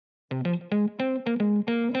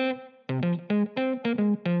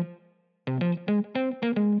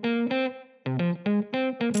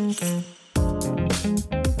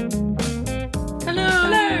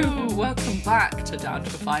to Down to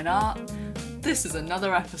a Fine Art. This is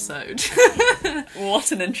another episode.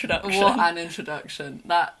 What an introduction. What an introduction.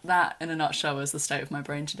 That, in a nutshell, is the state of my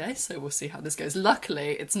brain today, so we'll see how this goes.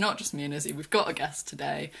 Luckily, it's not just me and Izzy. We've got a guest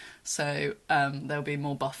today, so there'll be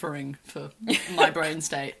more buffering for my brain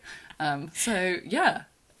state. So, yeah,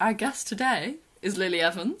 our guest today is Lily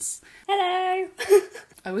Evans. Hello.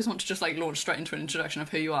 I always want to just launch straight into an introduction of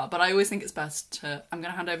who you are, but I always think it's best to... I'm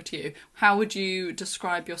going to hand over to you. How would you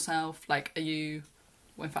describe yourself? Are you...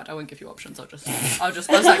 Well, in fact, I won't give you options. I was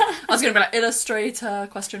going to be illustrator, ?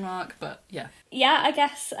 But yeah. Yeah, I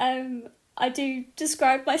guess I do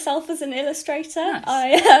describe myself as an illustrator.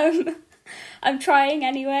 Nice. I'm trying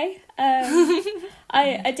anyway.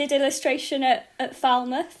 I did illustration at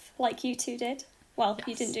Falmouth, like you two did. Well, yes.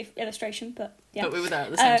 You didn't do illustration, but yeah. But we were there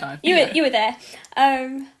at the same time. You were there.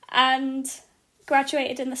 And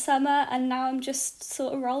graduated in the summer, and now I'm just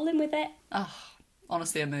sort of rolling with it. Oh,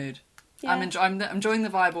 honestly, a mood. Yeah. I'm enjoying the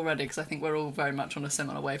vibe already, because I think we're all very much on a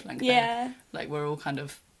similar wavelength. Yeah. Here. We're all kind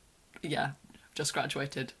of, just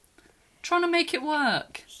graduated, trying to make it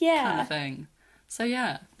work. Yeah. Kind of thing. So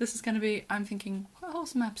yeah, this is going to be, I'm thinking, quite a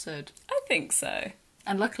wholesome episode. I think so.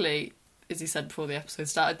 And luckily, Izzy said before the episode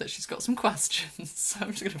started that she's got some questions, so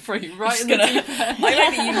I'm just going to throw you right in the deep end. I like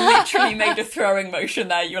that you literally made a throwing motion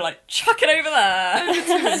there. You're like, chuck it over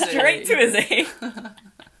there. Straight to Izzy.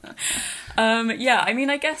 Yeah, I mean,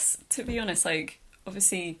 I guess, to be honest,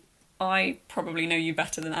 obviously, I probably know you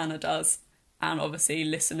better than Anna does. And obviously,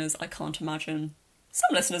 listeners, I can't imagine...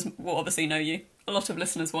 Some listeners will obviously know you. A lot of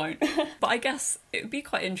listeners won't. But I guess it would be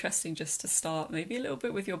quite interesting just to start maybe a little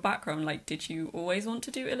bit with your background. Did you always want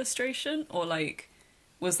to do illustration? Or,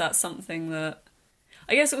 was that something that...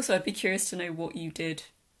 I guess also I'd be curious to know what you did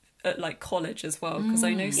at, college as well. Because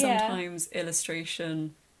I know sometimes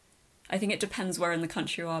illustration... I think it depends where in the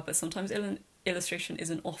country you are, but sometimes illustration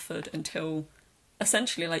isn't offered until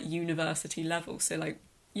essentially university level. So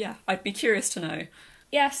I'd be curious to know.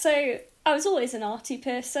 Yeah, so I was always an arty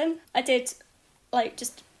person. I did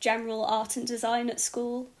just general art and design at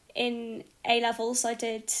school. In A-levels I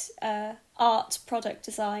did art, product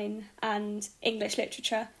design and English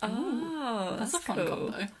literature. Oh, that's a fun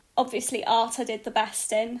combo. Obviously art I did the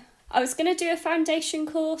best in. I was going to do a foundation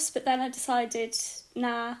course, but then I decided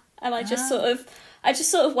nah. And I just sort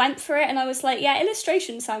of went for it, and I was like, yeah,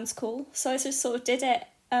 illustration sounds cool. So I just sort of did it,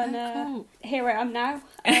 and cool. Here I am now.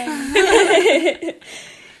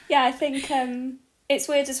 Yeah, I think it's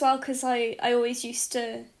weird as well, because I always used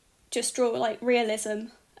to just draw realism,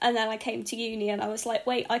 and then I came to uni and I was like,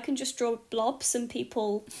 wait, I can just draw blobs and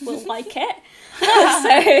people will like it.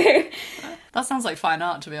 So that sounds like fine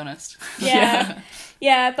art, to be honest.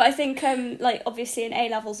 Yeah, but I think, obviously in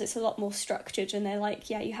A-levels it's a lot more structured, and they're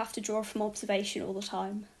you have to draw from observation all the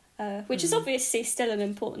time, which is obviously still an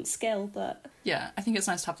important skill, but... Yeah, I think it's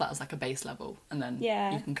nice to have that as a base level, and then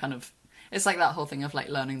you can kind of... It's that whole thing of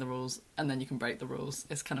learning the rules, and then you can break the rules.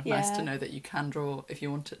 It's kind of nice to know that you can draw if you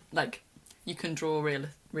want to, you can draw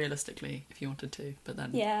realistically if you wanted to, but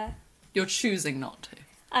then you're choosing not to.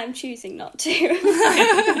 I'm choosing not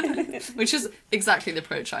to. Which is exactly the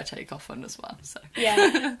approach I take often as well. So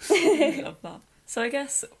yeah. I love that. So I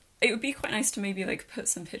guess it would be quite nice to maybe put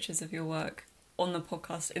some pictures of your work on the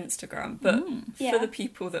podcast Instagram. But for the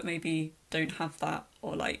people that maybe don't have that,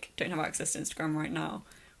 or don't have access to Instagram right now,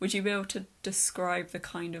 would you be able to describe the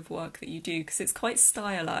kind of work that you do? Because it's quite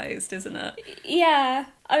stylized, isn't it? Yeah.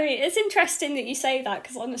 I mean, it's interesting that you say that,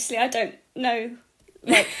 because honestly I don't know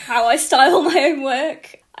how I style my own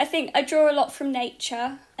work. I think I draw a lot from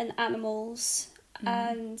nature and animals,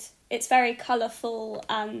 and it's very colourful,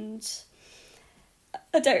 and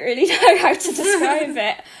I don't really know how to describe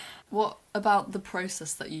it. What about the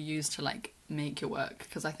process that you use to make your work?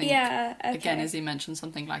 Because I think again, as you mentioned,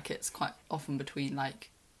 something it's quite often between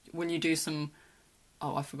when you do some,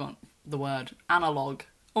 I forgot the word, analog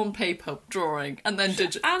on paper drawing, and then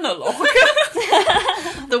digital. Analog?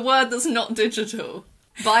 The word that's not digital.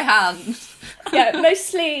 By hand. Yeah,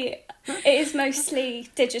 it is mostly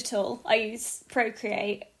digital. I use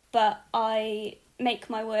Procreate, but I make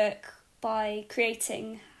my work by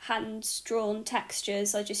creating hand-drawn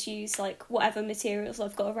textures. I just use whatever materials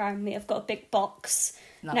I've got around me. I've got a big box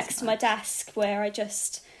next to my desk where I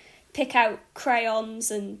just pick out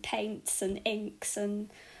crayons and paints and inks and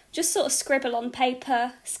just sort of scribble on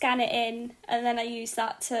paper, scan it in, and then I use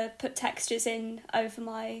that to put textures in over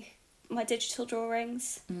my digital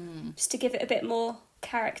drawings, just to give it a bit more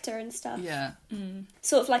character and stuff. Yeah.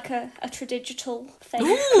 Sort of like a tradigital thing.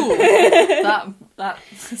 Ooh! that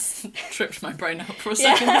tripped my brain out for a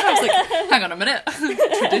second. I was like, hang on a minute.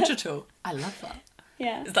 Tradigital. I love that.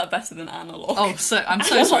 Yeah. Is that better than analog? Oh, so I'm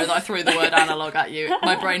so sorry that I threw the word analog at you.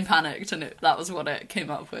 My brain panicked and that was what it came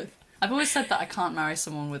up with. I've always said that I can't marry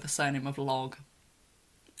someone with a surname of Log.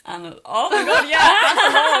 Oh my god, yeah,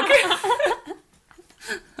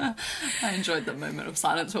 analog. I enjoyed the moment of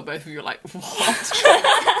silence where both of you were like, what?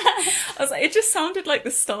 I was like, it just sounded like the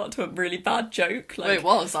start to a really bad joke. Like,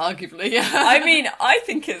 Well, it was, arguably, yeah. I mean, I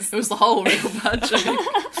think it's... It was the whole real bad joke.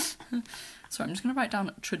 So I'm just going to write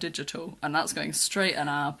down Tradigital, and that's going straight in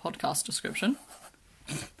our podcast description.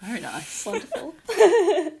 Very nice. Wonderful.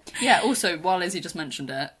 Yeah, also, while Izzy just mentioned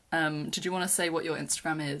it, did you want to say what your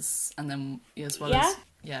Instagram is? And then, as well as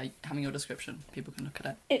having your description, people can look at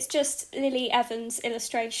it. It's just Lily Evans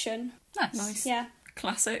illustration. Nice. Yeah.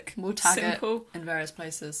 Classic. We'll tag Simple. it in various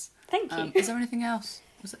places. Thank you. Is there anything else?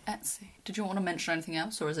 Was it Etsy? Did you want to mention anything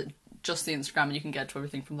else, or is it just the Instagram and you can get to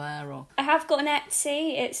everything from there? Or I have got an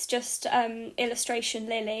Etsy. It's just illustration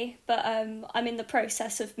Lily, but I'm in the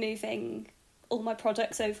process of moving all my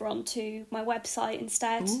products over onto my website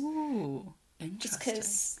instead. Ooh, interesting. Just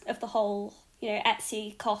because of the whole,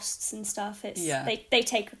 Etsy costs and stuff. It's Yeah. they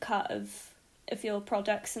take a cut of your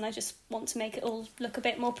products, and I just want to make it all look a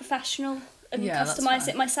bit more professional and Yeah, that's customise fine.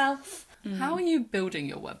 it myself. How are you building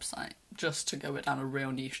your website? Just to go down a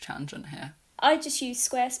real niche tangent here. I just use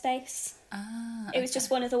Squarespace. Ah, It was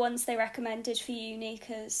just one of the ones they recommended for uni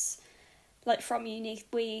because, from uni,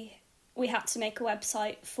 we had to make a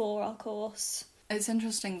website for our course. It's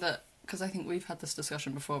interesting that, because I think we've had this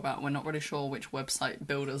discussion before about we're not really sure which website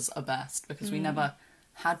builders are best, because we never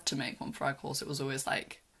had to make one for our course. It was always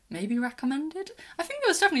maybe recommended. I think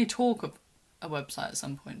there was definitely talk of a website at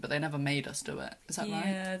some point, but they never made us do it. Is that right?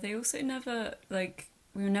 Yeah, they also never,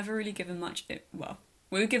 we were never really given much...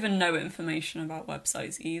 we were given no information about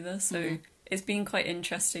websites either, so it's been quite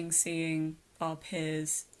interesting seeing our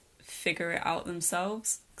peers figure it out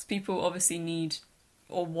themselves. Because people obviously need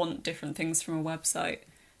or want different things from a website.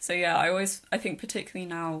 So yeah, I think particularly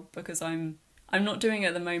now, because I'm not doing it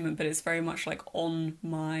at the moment, but it's very much on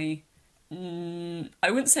my... I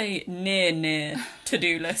wouldn't say near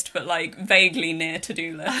to-do list, but vaguely near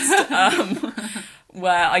to-do list,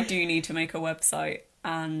 where I do need to make a website,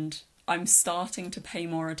 and I'm starting to pay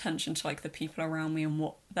more attention to the people around me and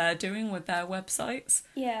what they're doing with their websites.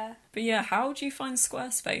 Yeah. But yeah, how do you find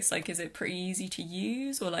Squarespace? Is it pretty easy to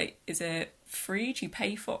use, or is it free? Do you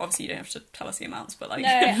pay for it? Obviously you don't have to tell us the amounts, but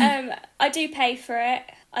No, I do pay for it.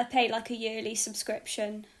 I pay a yearly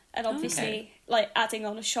subscription, and obviously adding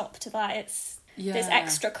on a shop to that, there's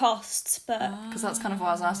extra costs, but Because that's kind of what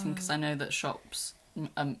I was asking, because I know that shops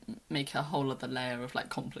make a whole other layer of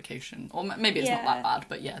complication, or maybe it's not that bad,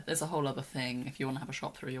 but yeah, there's a whole other thing if you want to have a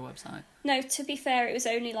shop through your website. No, to be fair, it was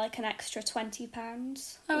only an extra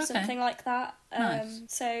 £20 Oh, or okay. something like that. Nice.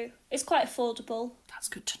 So it's quite affordable. That's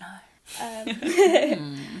good to know.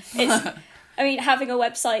 Having a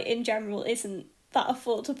website in general isn't that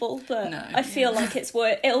affordable, but No. I feel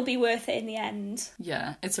it'll be worth it in the end.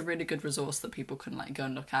 Yeah, it's a really good resource that people can go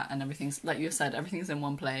and look at, and everything's, like you said, everything's in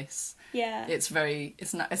one place. Yeah. It's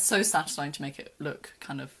so satisfying to make it look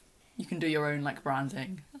you can do your own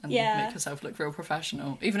branding and make yourself look real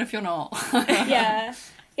professional, even if you're not. Yeah,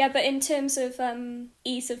 but in terms of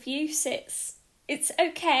ease of use, it's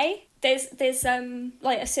okay. There's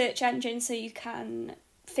a search engine, so you can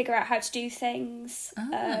figure out how to do things,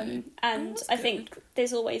 and I think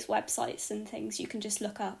there's always websites and things you can just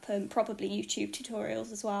look up, and probably YouTube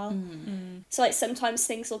tutorials as well. So sometimes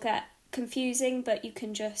things will get confusing, but you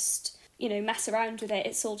can just mess around with it.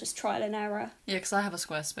 It's all just trial and error. Yeah, because I have a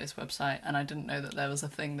Squarespace website, and I didn't know that there was a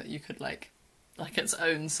thing that you could its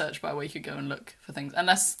own search bar where you could go and look for things.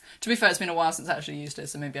 Unless, to be fair, it's been a while since I actually used it,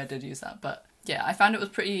 so maybe I did use that. But yeah, I found it was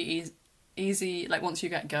pretty easy once you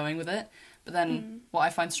get going with it. But then what I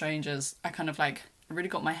find strange is I kind of really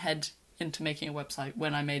got my head into making a website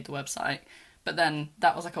when I made the website. But then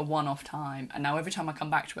that was a one-off time, and now every time I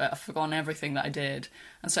come back to it, I've forgotten everything that I did.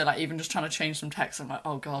 And so even just trying to change some text, I'm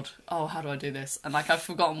oh god, how do I do this? And I've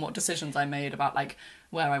forgotten what decisions I made about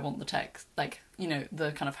where I want the text,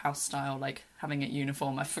 the kind of house style, having it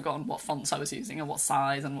uniform. I've forgotten what fonts I was using and what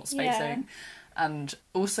size and what spacing. Yeah. And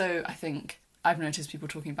also I think I've noticed people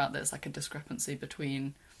talking about there's a discrepancy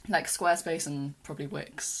between Squarespace and probably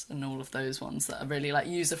Wix and all of those ones that are really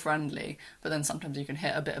user friendly, but then sometimes you can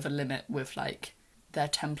hit a bit of a limit with their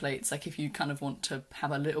templates. If you kind of want to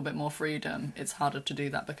have a little bit more freedom, it's harder to do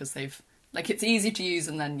that because they've it's easy to use,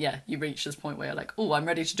 and then you reach this point where you're oh, I'm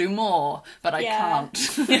ready to do more, but I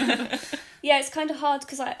can't. Yeah, it's kind of hard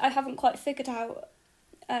because I haven't quite figured out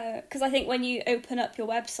Because I think when you open up your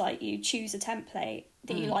website, you choose a template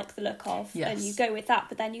that you like the look of, Yes. and you go with that.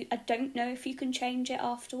 But then I don't know if you can change it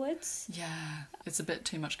afterwards. Yeah, it's a bit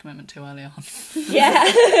too much commitment too early on. Yeah.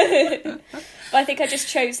 But I think I just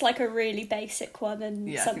chose like a really basic one and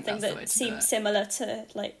Yeah, I think something that's the way that to do seemed it. similar to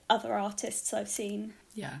like other artists I've seen.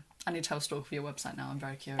 Yeah, I need to have a stalk for your website now. I'm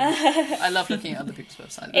very curious. I love looking at other people's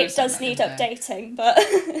websites. It does need updating, but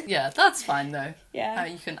Yeah, that's fine though. yeah.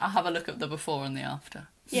 I'll have a look at the before and the after.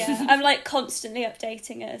 Yeah, I'm like constantly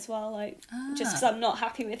updating it as well, like just because I'm not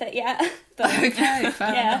happy with it yet. But Okay,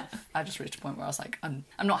 fair Yeah. enough. I just reached a point where I was like, I'm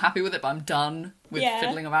not happy with it, but I'm done with Yeah.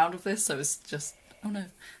 fiddling around with this. So it's just, oh no,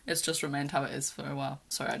 it's just remained how it is for a while.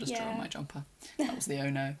 Sorry, I just drew Yeah. on my jumper. That was the oh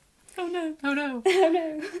no. Oh no. Oh no.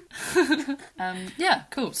 oh no. Yeah,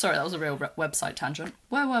 cool. Sorry, that was a real website tangent.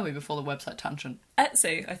 Where were we before the website tangent?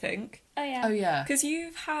 Etsy, I think. Oh yeah. Oh yeah. Because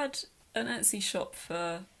you've had an Etsy shop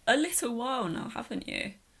for a little while now, haven't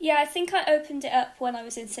you? Yeah, I think I opened it up when I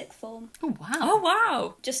was in sixth form, Oh wow. Oh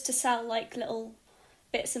wow. just to sell like little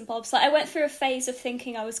bits and bobs. Like I went through a phase of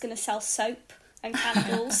thinking I was going to sell soap and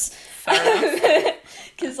candles. Fair enough.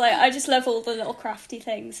 Because like I just love all the little crafty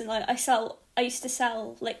things, and like I used to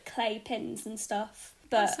sell like clay pins and stuff,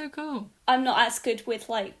 but That's so cool. I'm not as good with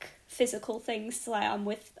like physical things as I am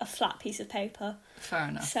with a flat piece of paper. Fair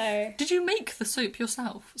enough. So Did you make the soap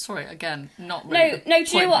yourself? Sorry, again, not no, really. no.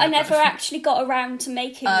 Do you know what? I point never here, actually got around to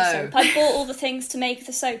making the Oh. soap. I bought all the things to make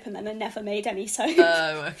the soap, and then I never made any soap. but-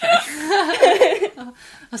 Oh, okay.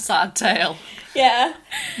 A sad tale. Yeah,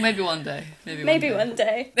 Maybe one day. maybe one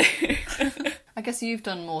day. I guess you've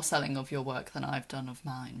done more selling of your work than I've done of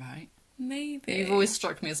mine, right? Maybe. You've always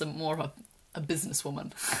struck me as more of a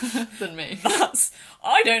businesswoman than me. That's...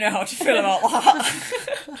 I don't know how to feel about that.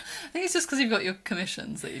 I think it's just because you've got your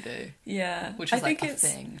commissions that you do, Yeah. which is I like think a it's...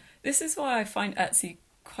 thing. This is why I find Etsy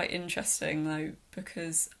quite interesting, though,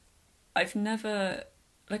 because I've never...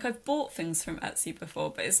 Like, I've bought things from Etsy before,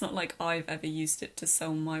 but it's not like I've ever used it to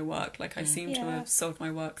sell my work. Like, I seem to Yeah. have sold my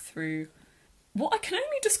work through what I can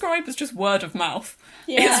only describe as just word of mouth.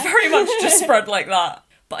 Yeah. It's very much just spread like that.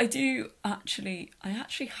 But I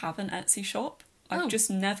actually have an Etsy shop. I've Oh. just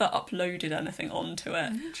never uploaded anything onto it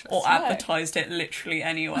or Interesting. advertised it literally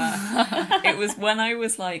anywhere. It was when I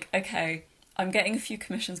was like, okay, I'm getting a few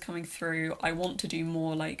commissions coming through. I want to do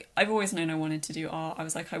more. Like, I've always known I wanted to do art. I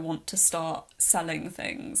was like, I want to start selling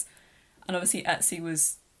things. And obviously Etsy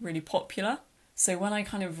was really popular. So when I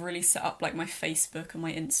kind of really set up like my Facebook and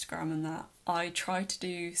my Instagram and that, I tried to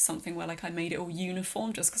do something where like I made it all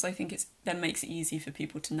uniform just because I think it then makes it easy for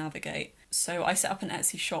people to navigate. So I set up an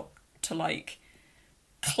Etsy shop to like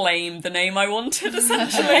claim the name I wanted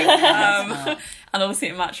essentially. And obviously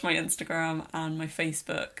it matched my Instagram and my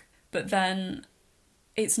Facebook. But then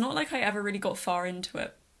it's not like I ever really got far into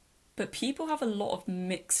it. But people have a lot of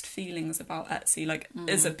mixed feelings about Etsy, like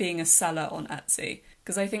as it being a seller on Etsy.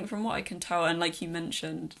 Because I think from what I can tell, and like you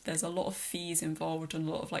mentioned, there's a lot of fees involved and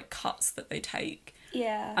a lot of like cuts that they take.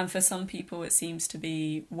 Yeah. And for some people it seems to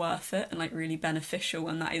be worth it and like really beneficial,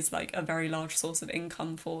 and that is like a very large source of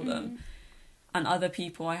income for them. And other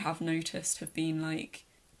people I have noticed have been like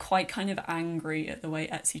quite kind of angry at the way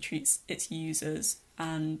Etsy treats its users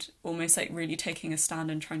and almost like really taking a stand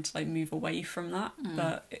and trying to like move away from that.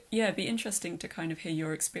 But yeah, it'd be interesting to kind of hear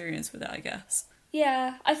your experience with it, I guess.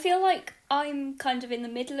 Yeah, I feel like I'm kind of in the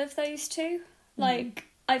middle of those two. Like,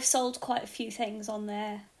 I've sold quite a few things on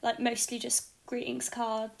there, like mostly just greetings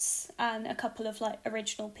cards and a couple of like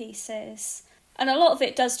original pieces. And a lot of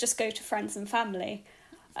it does just go to friends and family.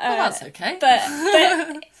 Well, that's okay. But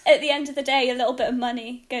at the end of the day, a little bit of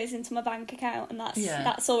money goes into my bank account, and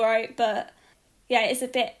that's all right. But yeah, it's a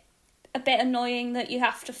bit annoying that you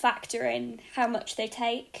have to factor in how much they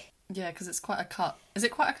take. Yeah, because it's quite a cut. Is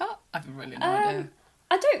it quite a cut? I've really no idea.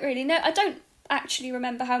 I don't really know. I don't actually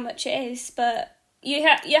remember how much it is, but you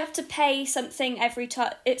have to pay something every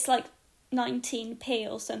time. It's like 19p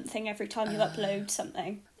or something every time you upload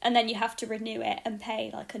something, and then you have to renew it and pay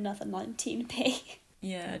like another 19p.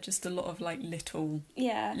 Yeah, just a lot of like little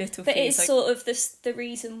But fees, it's like- sort of the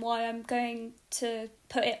reason why I'm going to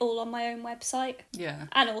put it all on my own website, Yeah.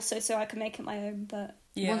 and also so I can make it my own. But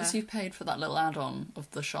yeah. Once you've paid for that little add-on of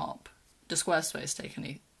the shop, does Squarespace take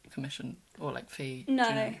any commission or like fee? Do you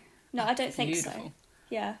know? no, I don't think Beautiful. so.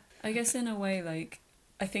 Yeah, I guess in a way, like,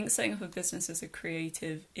 I think setting up a business as a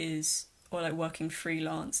creative is, or like working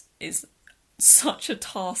freelance is such a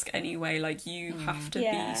task anyway. Like, you have to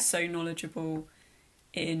Yeah. be so knowledgeable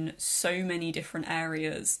in so many different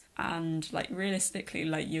areas, and like realistically,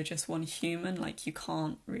 like, you're just one human, like you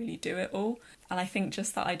can't really do it all. And I think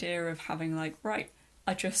just that idea of having like, right,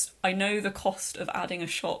 I know the cost of adding a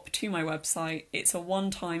shop to my website. It's a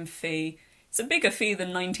one-time fee. It's a bigger fee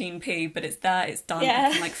than 19p, but it's there, it's done. Yeah.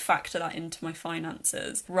 I can like factor that into my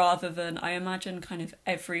finances, rather than, I imagine, kind of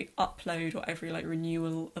every upload or every like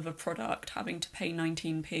renewal of a product having to pay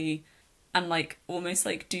 19p and like almost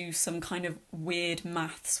like do some kind of weird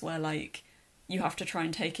maths where like you have to try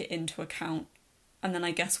and take it into account, and then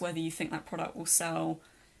I guess whether you think that product will sell,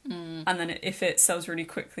 and then if it sells really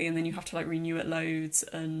quickly, and then you have to like renew it loads.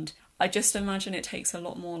 And I just imagine it takes a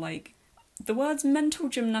lot more like, the words mental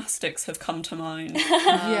gymnastics have come to mind.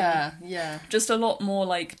 Yeah. Just a lot more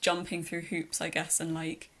like jumping through hoops, I guess, and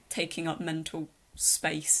like taking up mental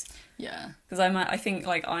space. Yeah. Because I think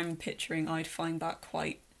like I'm picturing, I'd find that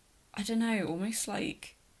quite, I don't know, almost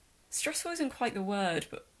like, stressful isn't quite the word,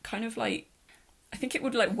 but kind of like, I think it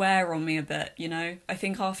would like wear on me a bit, you know? I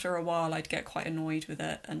think after a while I'd get quite annoyed with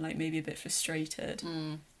it and like maybe a bit frustrated.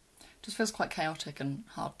 Just feels quite chaotic and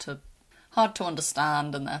hard to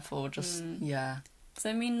understand, and therefore just yeah. So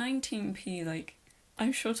I mean 19p, like,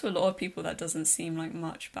 I'm sure to a lot of people that doesn't seem like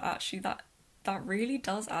much, but actually that really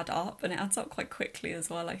does add up, and it adds up quite quickly as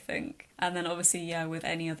well, I think. And then obviously, yeah, with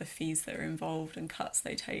any other fees that are involved and cuts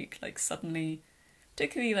they take, like suddenly,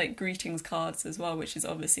 particularly like greetings cards as well, which is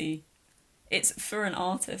obviously, it's for an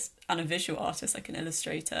artist and a visual artist, like an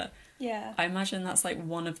illustrator. Yeah. I imagine that's like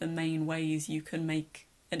one of the main ways you can make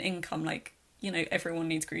an income. Like, you know, everyone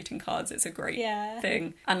needs greeting cards. It's a great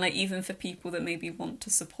thing. And like even for people that maybe want to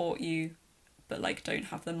support you but like don't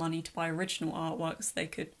have the money to buy original artworks, they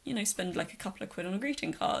could, you know, spend like a couple of quid on a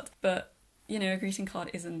greeting card. But, you know, a greeting card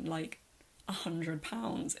isn't like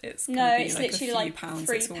 £100. It's gonna be it's like a literally few like pounds.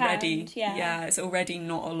 £3, It's already yeah. it's already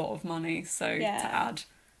not a lot of money. So to add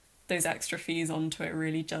those extra fees onto it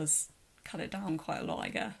really does cut it down quite a lot, I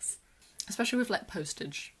guess. Especially with like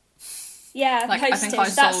postage. Yeah, Like, I think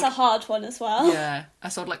postage, that's a hard one as well. Yeah, I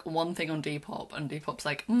sold like one thing on Depop, and Depop's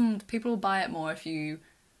like, people will buy it more if you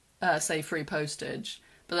say free postage.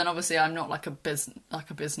 But then obviously I'm not like a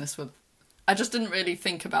business with. I just didn't really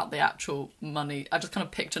think about the actual money. I just kind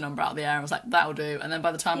of picked a number out of the air and was like, that'll do. And then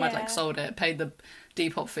by the time I'd like sold it, paid the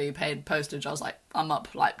Depop fee, paid postage, I was like, I'm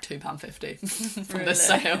up like £2.50 from this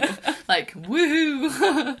sale. Like,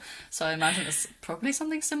 woohoo! So I imagine it's probably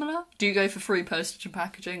something similar. Do you go for free postage and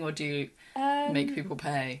packaging, or do you make people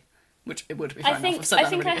pay? Which it would be fair enough. I've said I that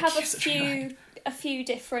think in a I have ridiculous way. a few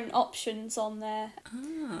different options on there.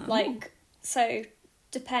 Like, so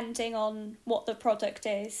depending on what the product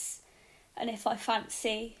is and if I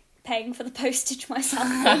fancy paying for the postage myself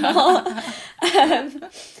or not.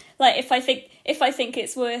 Like if I think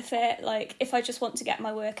it's worth it, like if I just want to get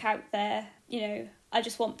my work out there, you know, I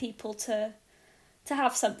just want people to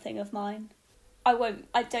have something of mine. I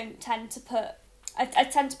tend to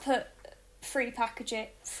put free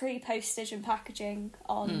postage and packaging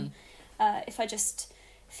on if I just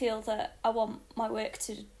feel that I want my work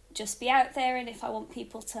to just be out there, and if I want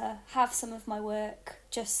people to have some of my work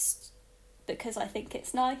just because I think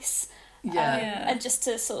it's nice, and just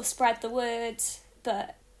to sort of spread the word.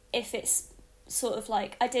 But if it's sort of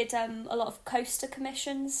like, I did a lot of coaster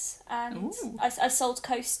commissions, and I sold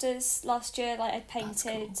coasters last year. Like I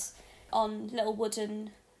painted on little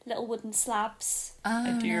wooden slabs.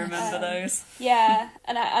 I do remember those. Yeah,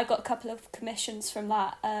 and I got a couple of commissions from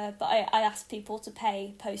that, but I asked people to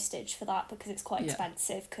pay postage for that because it's quite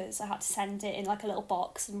expensive, because I had to send it in like a little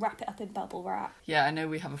box and wrap it up in bubble wrap. Yeah, I know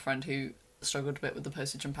we have a friend who struggled a bit with the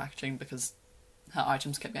postage and packaging because her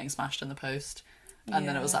items kept getting smashed in the post, and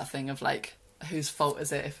then it was that thing of like, whose fault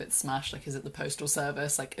is it if it's smashed? Like, is it the postal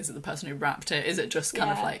service? Like, is it the person who wrapped it? Is it just kind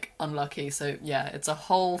of like unlucky? So yeah, it's a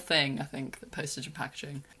whole thing, I think, the postage and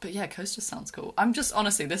packaging. But yeah, coasters sounds cool. I'm just,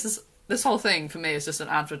 honestly, this whole thing for me is just an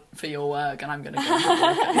advert for your work, and I'm going to go and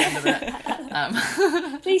have a look at the end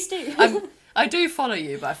of it. Please do. I do follow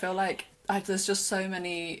you, but I feel like there's just so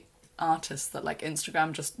many artists that like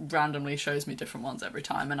Instagram just randomly shows me different ones every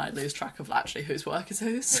time, and I lose track of actually whose work is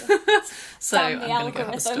whose. So I'm going to go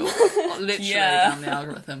have a stalk. Literally down the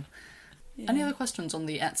algorithm. Any other questions on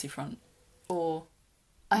the Etsy front? Or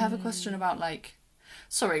I have a question about like,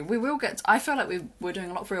 sorry, we will get I feel like we're doing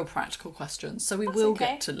a lot of real practical questions, so we will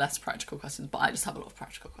get to less practical questions, but I just have a lot of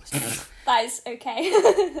practical questions. That is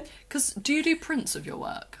okay. Because do you do prints of your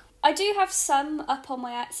work? I do have some up on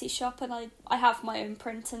my Etsy shop, and I have my own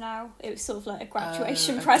printer now. It was sort of like a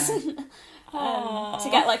graduation present to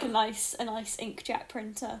get like a nice inkjet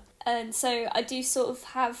printer. And so I do sort of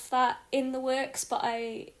have that in the works, but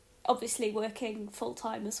I obviously working full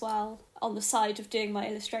time as well. on the side of doing my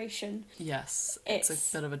illustration. Yes, it's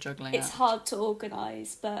a bit of a juggling It's act. hard to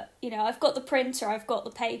organise, but, you know, I've got the printer, I've got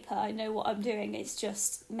the paper, I know what I'm doing. It's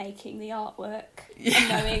just making the artwork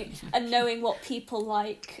and knowing what people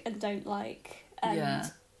like and don't like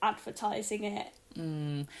and advertising it.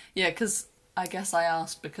 Yeah, because I guess I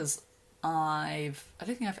asked because I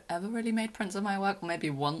don't think I've ever really made prints of my work, or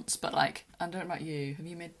maybe once, but like, I don't know about you. Have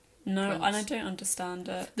you made No, prints? and I don't understand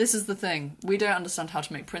it. This is the thing. We don't understand how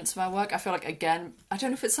to make prints of our work. I feel like, again, I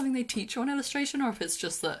don't know if it's something they teach you on illustration or if it's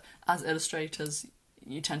just that as illustrators,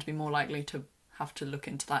 you tend to be more likely to have to look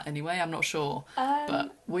into that anyway. I'm not sure.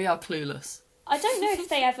 But we are clueless. I don't know if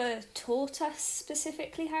they ever taught us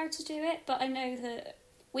specifically how to do it, but I know that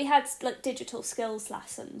we had like digital skills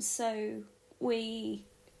lessons, so we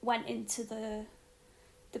went into the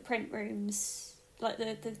print rooms, like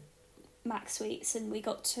the Mac suites, and we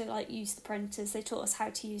got to like use the printers. They taught us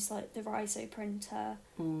how to use like the Riso printer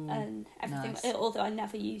and everything. nice. Although I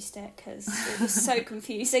never used it because it was so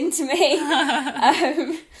confusing to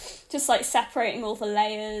me. Just like separating all the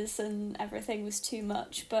layers and everything was too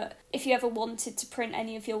much. But if you ever wanted to print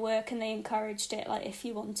any of your work, and they encouraged it, like if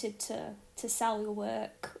you wanted to sell your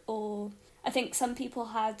work, or I think some people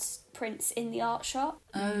had prints in the art shop.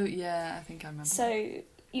 Oh, yeah, I think I remember. So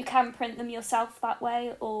you can print them yourself that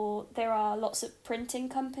way, or there are lots of printing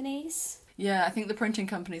companies. Yeah, I think the printing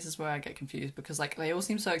companies is where I get confused because like they all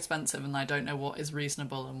seem so expensive and I don't know what is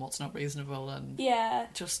reasonable and what's not reasonable and Yeah,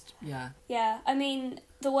 yeah. I mean,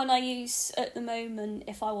 the one I use at the moment,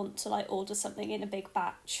 if I want to like order something in a big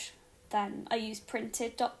batch, then I use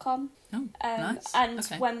printed.com. Oh, nice. And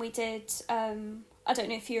Okay. when we did, I don't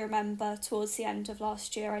know if you remember, towards the end of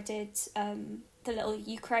last year, I did the little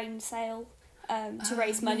Ukraine sale. To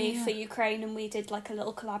raise money for Ukraine, and we did like a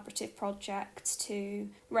little collaborative project to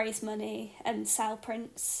raise money and sell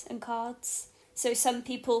prints and cards. So some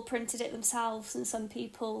people printed it themselves, and some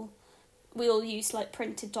people, we all used like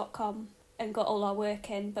printed.com and got all our work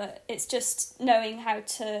in, but it's just knowing how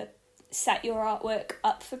to set your artwork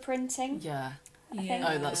up for printing. Yeah. I think.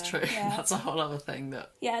 Oh, that's true. Yeah. That's a whole other thing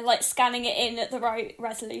that... Yeah, like scanning it in at the right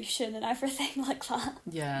resolution and everything like that.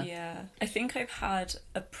 Yeah. Yeah. I think I've had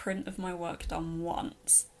a print of my work done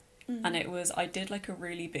once. And it was, I did like a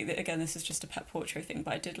really big, again, this is just a pet portrait thing,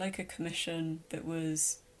 but I did like a commission that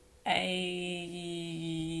was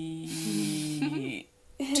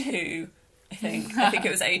A2, I think. I think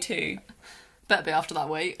it was A2. Better be after that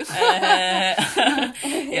weight.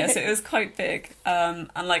 Yeah, so it was quite big. And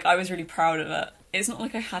like, I was really proud of it. It's not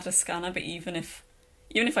like I had a scanner, but even if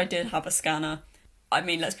I did have a scanner, I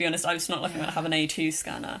mean, let's be honest, it's not like I'm going to have an A2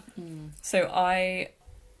 scanner. So I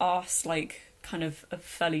asked like kind of a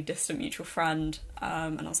fairly distant mutual friend,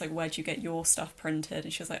 and I was like, where'd you get your stuff printed?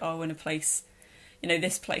 And she was like, oh, in a place,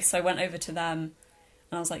 this place. So I went over to them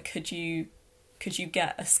and I was like, could you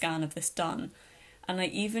get a scan of this done? And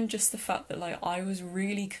like, even just the fact that like I was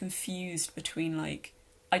really confused between like,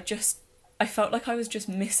 I felt like I was just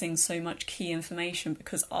missing so much key information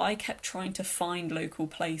because I kept trying to find local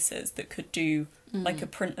places that could do like a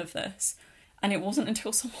print of this. And it wasn't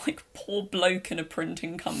until some like poor bloke in a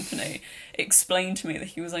printing company explained to me that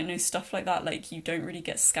he was like, no, stuff like that, like you don't really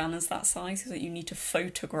get scanners that size, because like, you need to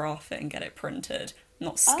photograph it and get it printed,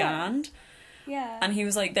 not scanned. Yeah. And he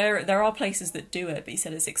was like, there are places that do it, but he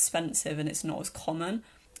said it's expensive and it's not as common.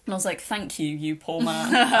 And I was like, thank you, you poor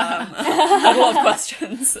man. I had a lot of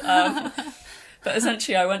questions. But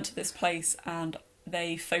essentially I went to this place and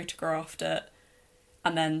they photographed it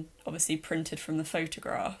and then obviously printed from the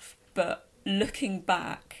photograph. But looking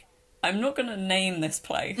back, I'm not going to name this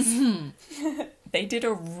place. They did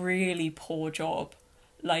a really poor job.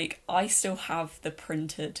 Like, I still have the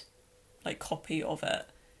printed like copy of it.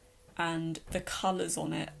 And the colours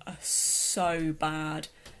on it are so bad.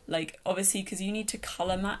 Like, obviously, because you need to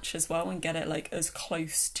colour match as well and get it, like, as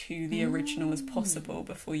close to the original as possible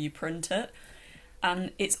before you print it.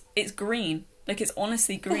 And it's green. Like, it's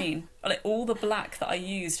honestly green. Like, all the black that I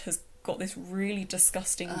used has got this really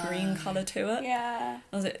disgusting green colour to it. Yeah.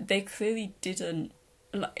 I was like, they clearly didn't...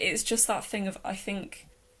 Like, it's just that thing of, I think,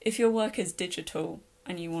 if your work is digital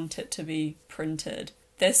and you want it to be printed...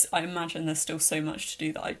 I imagine there's still so much to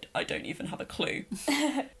do that I don't even have a clue.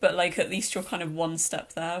 But like, at least you're kind of one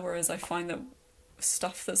step there, whereas I find that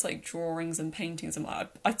stuff that's like drawings and paintings, and I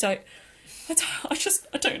don't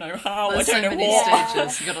know how. There's I don't so know many what.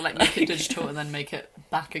 stages. You got to like make it digital and then make it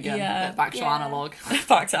back again. Yeah. Get back to Yeah. analog.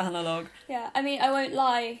 Back to analog. Yeah, I mean, I won't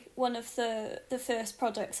lie, one of the first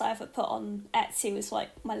products I ever put on Etsy was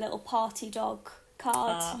like my little party dog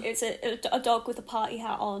card. It's a dog with a party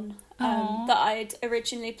hat on that I'd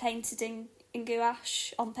originally painted in in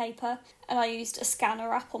gouache on paper, and I used a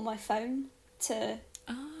scanner app on my phone to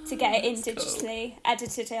get it in digitally,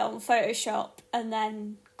 edited it on Photoshop, and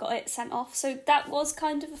then got it sent off. So that was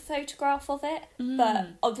kind of a photograph of it, but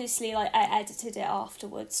obviously like I edited it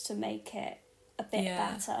afterwards to make it a bit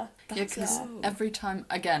better. Yeah, because every time,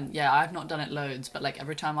 again, I've not done it loads, but like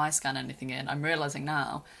every time I scan anything in, I'm realising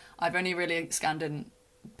now, I've only really scanned in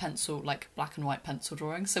pencil, like black and white pencil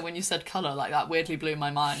drawings. So when you said colour, like that weirdly blew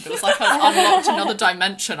my mind. It was like I unlocked another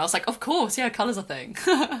dimension. I was like, of course, yeah, colour's a thing.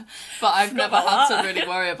 But I've never had to really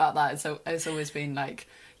worry about that. So it's always been like,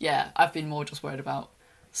 I've been more just worried about,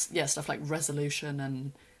 stuff like resolution.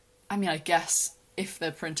 And I mean, I guess if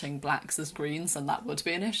they're printing blacks as greens, then that would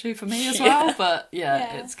be an issue for me as well. But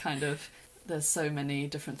it's kind of, there's so many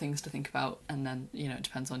different things to think about, and then, you know, it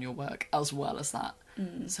depends on your work as well as that.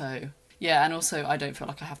 So yeah, and also I don't feel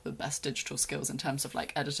like I have the best digital skills in terms of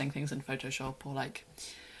like editing things in Photoshop, or like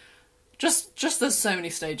just there's so many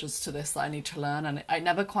stages to this that I need to learn, and it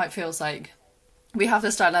never quite feels like, we have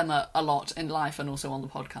this dilemma a lot in life and also on the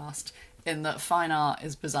podcast, in that fine art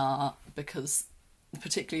is bizarre because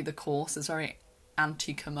particularly the course is very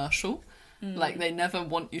anti-commercial. Like they never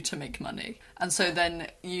want you to make money, and so then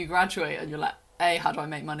you graduate and you're like, how do I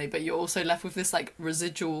make money? But you're also left with this like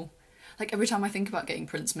residual, like every time I think about getting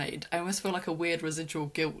prints made, I almost feel like a weird residual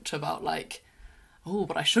guilt about like, oh,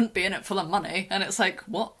 but I shouldn't be in it full of money. And it's like,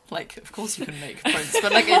 what? Like, of course you can make prints,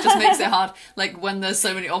 but like it just makes it hard. Like when there's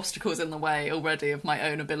so many obstacles in the way already of my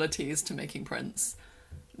own abilities to making prints,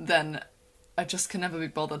 then I just can never be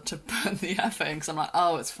bothered to put the effort in, because I'm like,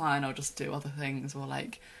 oh, it's fine, I'll just do other things, or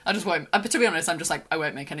like, I just won't, to be honest, I'm just like, I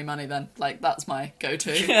won't make any money then. Like, that's my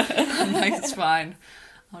go-to. I'm like, it's fine,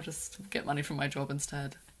 I'll just get money from my job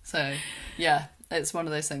instead. So, yeah, it's one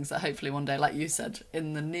of those things that hopefully one day, like you said,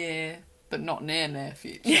 in the near, but not near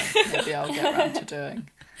future, maybe I'll get around to doing.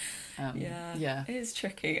 It is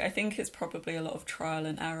tricky. I think it's probably a lot of trial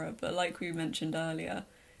and error, but like we mentioned earlier,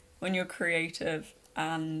 when you're creative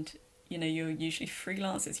and, you know, you're usually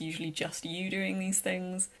freelance, it's usually just you doing these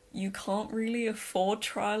things, you can't really afford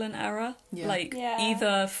trial and error,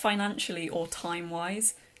 either financially or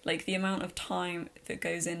time-wise. Like, the amount of time that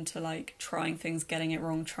goes into, like, trying things, getting it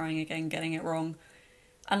wrong, trying again, getting it wrong.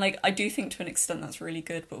 And, like, I do think to an extent that's really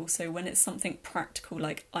good, but also when it's something practical,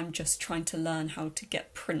 like, I'm just trying to learn how to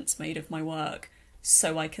get prints made of my work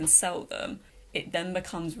so I can sell them, it then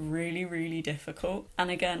becomes really, really difficult. And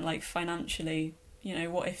again, like, financially, you know,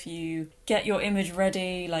 what if you get your image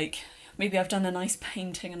ready, like, maybe I've done a nice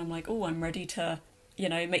painting and I'm like, oh, I'm ready to, you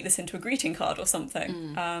know, make this into a greeting card or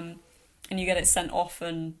something. And you get it sent off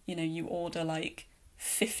and, you know, you order like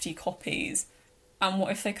 50 copies. And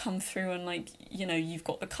what if they come through and, like, you know, you've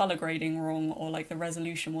got the colour grading wrong, or like the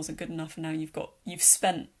resolution wasn't good enough, and now you've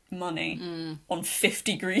spent money on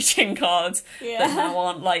 50 greeting cards that now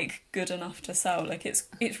aren't like good enough to sell. Like,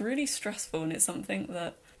 it's really stressful, and it's something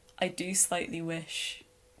that I do slightly wish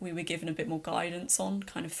we were given a bit more guidance on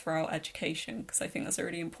kind of throughout education, because I think that's a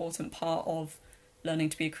really important part of learning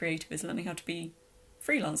to be a creative, is learning how to be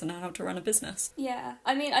freelance and how to run a business. Yeah,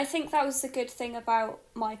 I mean, I think that was the good thing about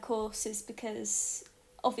my course, is because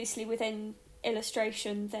obviously within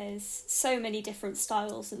illustration there's so many different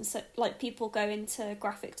styles, and so like people go into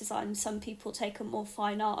graphic design, some people take a more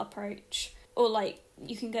fine art approach, or like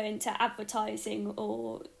you can go into advertising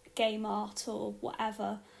or game art or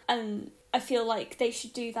whatever, and I feel like they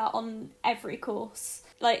should do that on every course,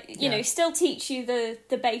 like, you know, still teach you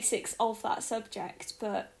the basics of that subject,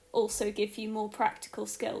 but also give you more practical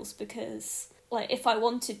skills, because like if I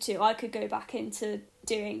wanted to, I could go back into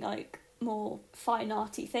doing like more fine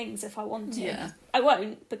arty things if I wanted. I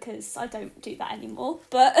won't, because I don't do that anymore,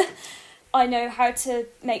 but I know how to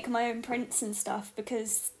make my own prints and stuff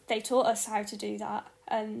because they taught us how to do that,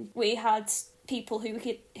 and we had people who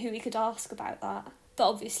we could ask about that. But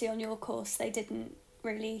obviously on your course they didn't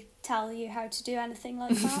really tell you how to do anything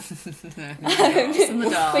like that.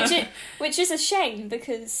 Which is a shame,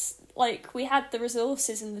 because like we had the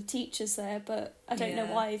resources and the teachers there, but I don't know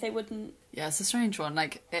why they wouldn't. Yeah, it's a strange one.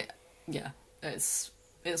 Like it's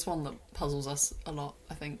one that puzzles us a lot,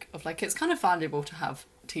 I think, of like, it's kind of valuable to have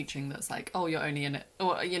teaching that's like, oh, you're only in it,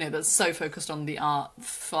 or, you know, that's so focused on the art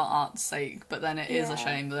for art's sake, but then it is a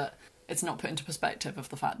shame that it's not put into perspective of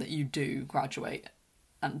the fact that you do graduate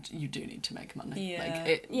and you do need to make money. Like,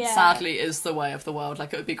 it sadly is the way of the world.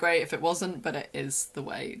 Like, it would be great if it wasn't, but it is the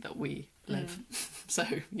way that we live. So,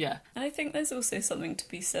 yeah. And I think there's also something to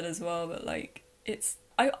be said as well, that, like, it's...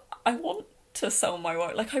 I want to sell my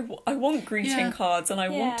work. Like, I want greeting cards, and I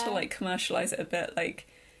want to, like, commercialise it a bit. Like,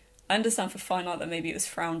 I understand for fine art that maybe it was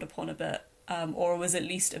frowned upon a bit, or was at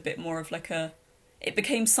least a bit more of, like, a... it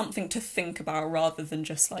became something to think about rather than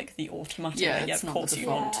just like the automatic, Yeah, like, yeah, it's of not course the you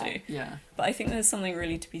default. want to. Yeah. But I think there's something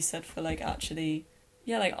really to be said for like actually,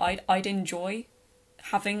 yeah, like I'd enjoy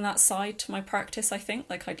having that side to my practice. I think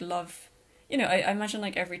like I'd love, you know, I imagine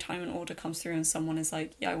like every time an order comes through and someone is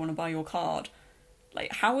like, yeah, I want to buy your card.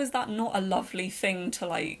 Like, how is that not a lovely thing to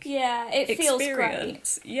like Yeah, it feels great.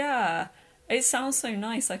 experience? Yeah, it sounds so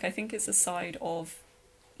nice. Like, I think it's a side of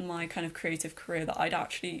my kind of creative career that I'd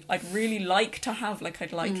really like to have. Like,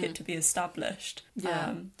 I'd like it to be established.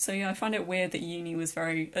 Yeah. So yeah, I find it weird that uni was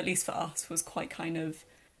very, at least for us, was quite kind of,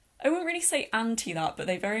 I wouldn't really say anti that, but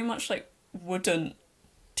they very much like wouldn't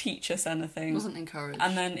teach us anything. Wasn't encouraged.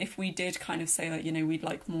 And then if we did kind of say like, you know, we'd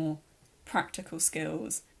like more practical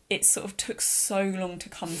skills, it sort of took so long to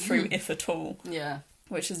come through, if at all, Yeah.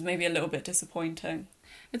 which is maybe a little bit disappointing.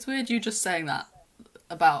 It's weird you just saying that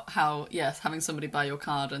about how, yes, having somebody buy your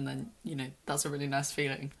card and then, you know, that's a really nice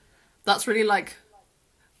feeling. That's really like,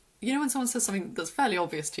 you know when someone says something that's fairly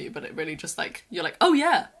obvious to you, but it really just like, you're like, oh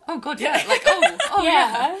yeah, oh god, yeah, like, oh yeah.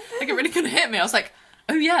 Yeah. Like it really couldn't hit me. I was like,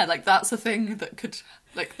 oh yeah, like that's a thing that could,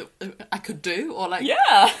 like, that I could do, or like,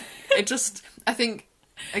 Yeah! it just, I think,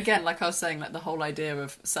 again, like I was saying, like the whole idea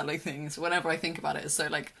of selling things, whenever I think about it, is so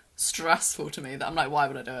like stressful to me that I'm like, why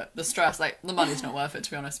would I do it? The stress, like the money's not worth it,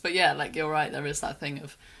 to be honest. But yeah, like you're right, there is that thing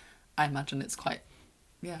of, I imagine it's quite,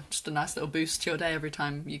 yeah, just a nice little boost to your day every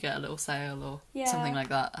time you get a little sale or Yeah. something like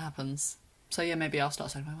that happens. So yeah, maybe I'll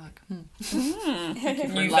start selling my work. New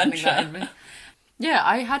Enlightening that venture. in me. Yeah,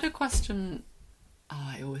 I had a question.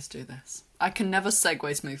 Oh, I always do this. I can never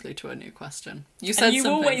segue smoothly to a new question. You said And you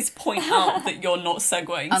something, always point out that you're not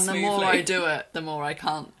segueing and the smoothly. more I do it, the more I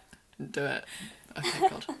can't do it. Okay,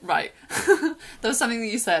 God. Right. There was something that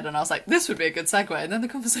you said, and I was like, this would be a good segue. And then the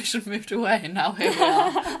conversation moved away, and now here we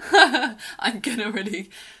are. I'm going to really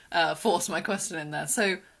force my question in there.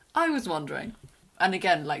 So I was wondering, and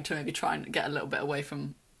again, like to maybe try and get a little bit away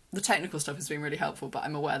from the technical stuff has been really helpful, but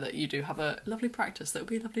I'm aware that you do have a lovely practice that would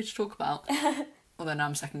be lovely to talk about. Although now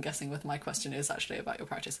I'm second guessing whether my question is actually about your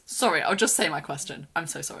practice. Sorry, I'll just say my question. I'm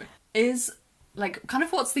so sorry. Is, like, kind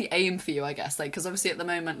of what's the aim for you, I guess? Like, because obviously at the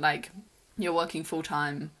moment, like, you're working full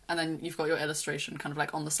time and then you've got your illustration kind of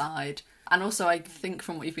like on the side. And also I think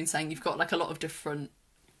from what you've been saying, you've got like a lot of different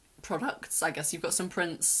products. I guess you've got some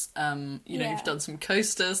prints, you know, Yeah. you've done some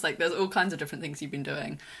coasters, like there's all kinds of different things you've been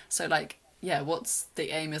doing. So like, yeah, what's the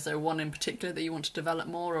aim? Is there one in particular that you want to develop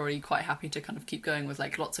more, or are you quite happy to kind of keep going with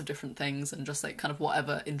like lots of different things and just like kind of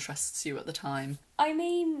whatever interests you at the time? I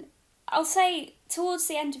mean, I'll say towards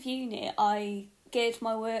the end of uni, I geared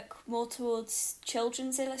my work more towards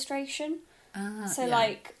children's illustration. So yeah.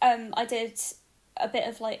 like, I did a bit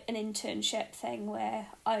of like an internship thing where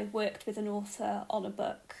I worked with an author on a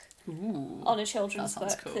book, Ooh, on a children's that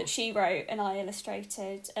sounds book cool. that she wrote and I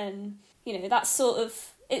illustrated, and you know that's sort of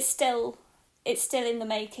it's still in the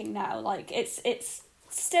making now. Like it's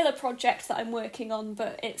still a project that I'm working on,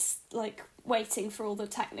 but it's like waiting for all the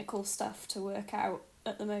technical stuff to work out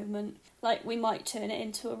at the moment. Like we might turn it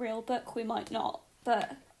into a real book, we might not,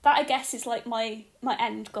 but that I guess is like my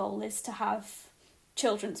end goal is to have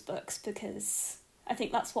children's books, because I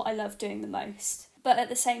think that's what I love doing the most. But at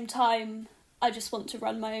the same time, I just want to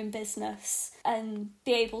run my own business and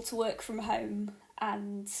be able to work from home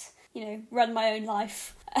and, you know, run my own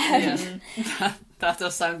life. Yeah, that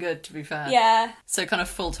does sound good, to be fair. Yeah, So kind of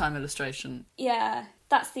full-time illustration. yeah,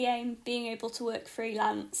 that's the aim, being able to work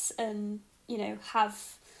freelance and, you know,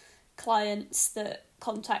 have clients that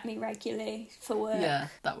contact me regularly for work. Yeah,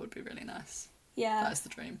 that would be really nice. Yeah. That is the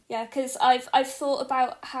dream. Yeah, because I've thought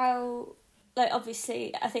about how, like,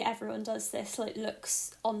 obviously, I think everyone does this, like,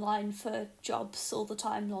 looks online for jobs all the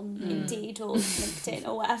time on Indeed or LinkedIn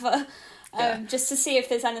or whatever, Yeah. just to see if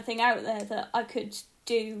there's anything out there that I could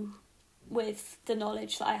do with the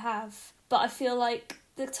knowledge that I have. But I feel like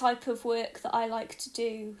the type of work that I like to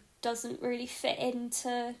do doesn't really fit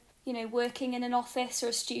into, you know, working in an office or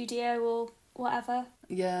a studio or whatever.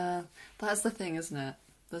 Yeah, that's the thing, isn't it?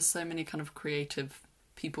 There's so many kind of creative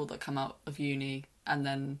people that come out of uni, and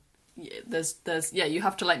then there's you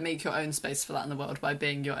have to like make your own space for that in the world by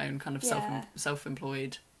being your own kind of Yeah.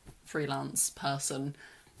 self-employed freelance person.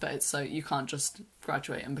 But it's so you can't just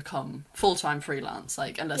graduate and become full-time freelance,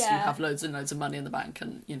 like unless you Yeah. have loads and loads of money in the bank,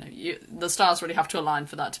 and you know the stars really have to align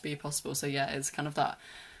for that to be possible. So yeah, it's kind of that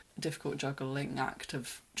difficult juggling act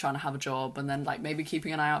of trying to have a job and then like maybe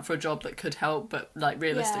keeping an eye out for a job that could help, but like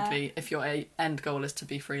realistically, if your end goal is to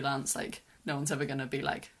be freelance, like no one's ever going to be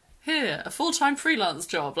like, here, a full-time freelance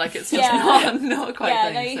job. Like it's just Yeah. not quite Yeah,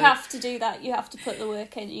 thing. no, you So- have to do that. You have to put the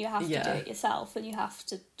work in. You have Yeah. to do it yourself, and you have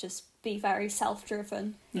to just be very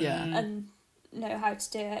self-driven yeah. and know how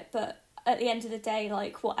to do it. But at the end of the day,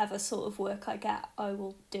 like, whatever sort of work I get, I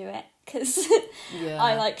will do it, because Yeah.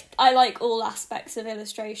 I like all aspects of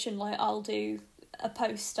illustration. Like, I'll do a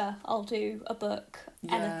poster, I'll do a book,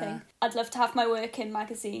 Yeah. anything. I'd love to have my work in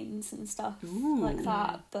magazines and stuff like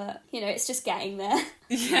that, but, you know, it's just getting there.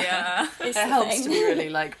 Yeah. It's It the helps thing. to be really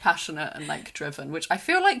like passionate and like driven, which I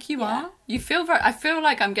feel like you Yeah. are. You feel very. I feel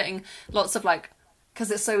like I'm getting lots of like,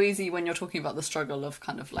 because it's so easy when you're talking about the struggle of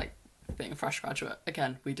kind of like being a fresh graduate.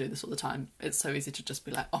 Again, we do this all the time. It's so easy to just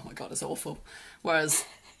be like, oh my god, it's awful. Whereas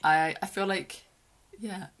I feel like,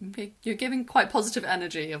 yeah, you're giving quite positive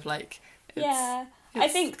energy of like, I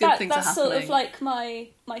it's think good that things are that's sort of happening. like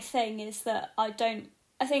my thing, is that I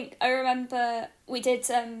think I remember we did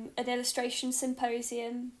an illustration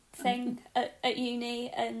symposium thing at uni,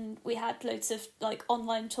 and we had loads of like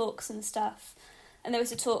online talks and stuff, and there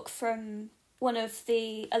was a talk from one of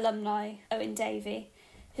the alumni, Owen Davey,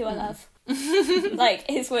 who I love. Like,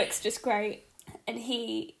 his work's just great, and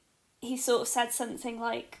he sort of said something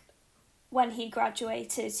like, when he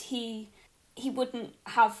graduated, he wouldn't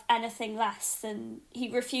have anything less than, he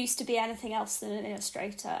refused to be anything else than an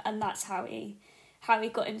illustrator, and that's how he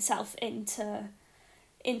got himself into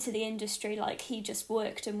the industry. Like, he just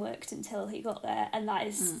worked and worked until he got there, and that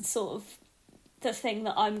is sort of the thing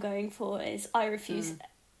that I'm going for, is I refuse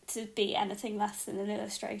to be anything less than an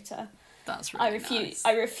illustrator. That's really nice.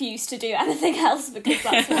 I refuse to do anything else, because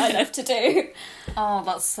that's what I love to do. Oh,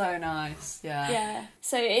 that's so nice. Yeah. Yeah.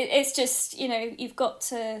 So it's just, you know, you've got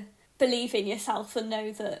to believe in yourself and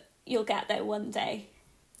know that you'll get there one day.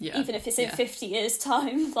 Yeah. Even if it's in 50 years'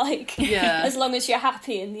 time, like, Yeah. as long as you're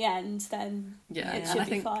happy in the end, then Yeah, it and should I be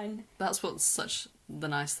think fine. that's what's such the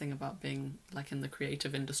nice thing about being like in the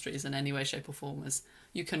creative industries in any way, shape or form, is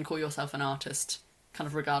you can call yourself an artist kind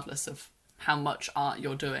of regardless of how much art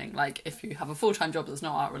you're doing. Like, if you have a full-time job that's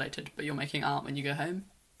not art related, but you're making art when you go home,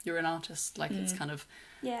 you're an artist. Like, it's kind of,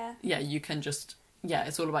 Yeah. you can just,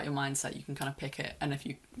 it's all about your mindset. You can kind of pick it, and if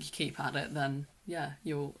you keep at it, then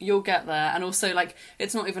you'll get there. And also, like,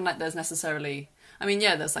 it's not even like there's necessarily, I mean,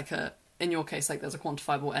 there's like in your case, like, there's a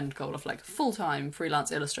quantifiable end goal of like full-time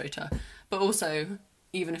freelance illustrator, but also,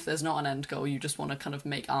 even if there's not an end goal, you just want to kind of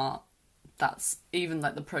make art. That's even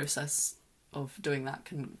like the process of doing that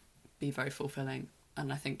can be very fulfilling.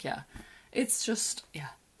 And I think it's just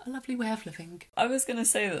a lovely way of living. I was going to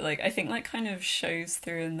say that, like, I think that kind of shows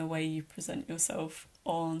through in the way you present yourself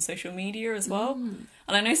on social media as well. And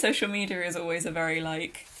I know social media is always a very,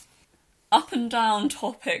 like, up and down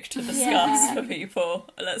topic to discuss for people,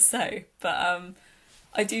 let's say. But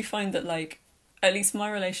I do find that, like, at least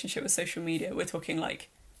my relationship with social media, we're talking, like,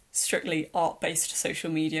 strictly art-based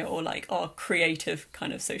social media, or, like, our creative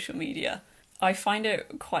kind of social media, I find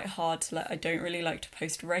it quite hard to, like, I don't really like to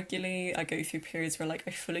post regularly. I go through periods where, like,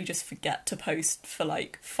 I fully just forget to post for,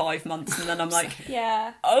 like, 5 months, and then I'm like,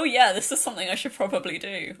 Yeah. oh yeah, this is something I should probably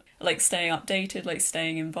do. Like, staying updated, like,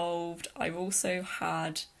 staying involved. I've also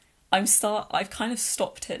had, I've kind of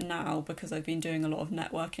stopped it now because I've been doing a lot of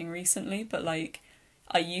networking recently, but, like,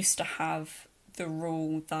 I used to have the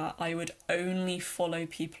rule that I would only follow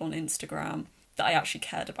people on Instagram that I actually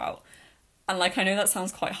cared about. And, like, I know that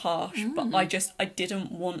sounds quite harsh, but I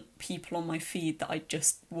didn't want people on my feed that I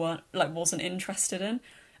just wasn't interested in.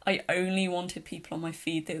 I only wanted people on my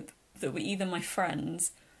feed that were either my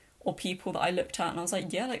friends or people that I looked at and I was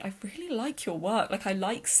like, yeah, like, I really like your work. Like, I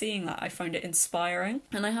like seeing that. I find it inspiring.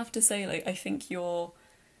 And I have to say, like, I think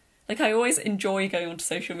like, I always enjoy going onto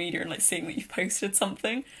social media and, like, seeing that you've posted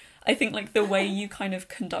something. I think, like, the way you kind of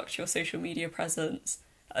conduct your social media presence,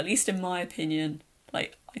 at least in my opinion,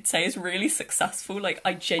 like, I'd say is really successful. Like,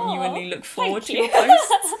 I genuinely look forward to your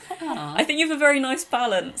posts. I think you have a very nice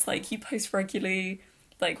balance. Like, you post regularly.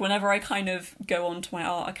 Like, whenever I kind of go onto my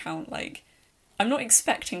art account, like, I'm not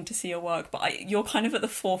expecting to see your work, but you're kind of at the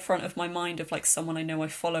forefront of my mind of, like, someone I know I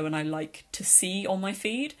follow and I like to see on my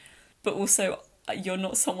feed. But also, you're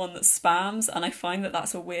not someone that spams, and I find that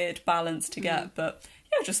that's a weird balance to get. But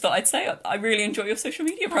yeah, I just thought I'd say I really enjoy your social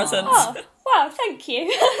media presence. Oh, wow, thank you.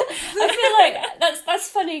 I feel like that's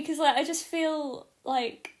funny, because, like, I just feel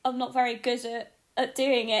like I'm not very good at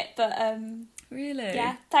doing it, but Really?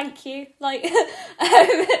 yeah, thank you. Like,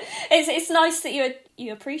 it's nice that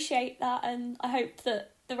you appreciate that, and I hope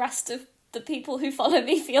that the rest of the people who follow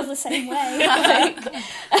me feel the same way. Like,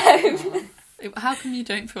 How come you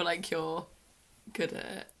don't feel like you're good at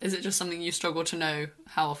it? Is it just something you struggle to know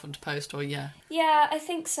how often to post, or Yeah, I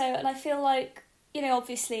think so. And I feel like, you know,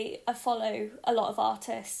 obviously I follow a lot of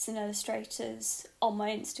artists and illustrators on my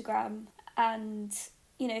Instagram, and,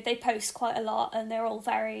 you know, they post quite a lot and they're all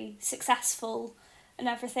very successful and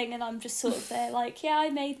everything, and I'm just sort of there like, yeah, I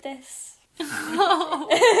made this That's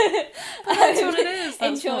what it is.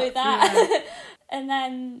 That's enjoy what- that. yeah. And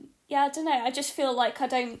then, I don't know, I just feel like I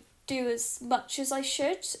don't do as much as I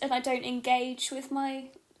should, and I don't engage with my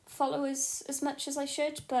followers as much as I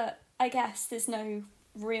should, but I guess there's no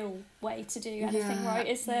real way to do anything, Yeah. right,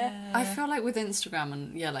 is there? I feel like with Instagram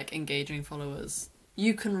and like engaging followers,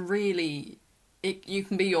 you can really, you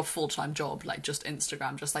can be your full-time job, like just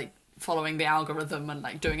Instagram, just like following the algorithm and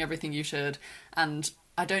like doing everything you should. And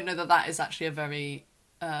I don't know that is actually a very,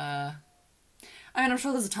 I mean, I'm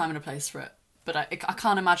sure there's a time and a place for it, but I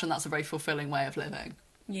can't imagine that's a very fulfilling way of living.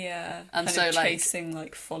 Yeah. And kind so, of like- chasing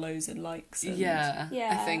like follows and likes. And... Yeah,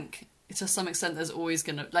 Yeah. I think to some extent there's always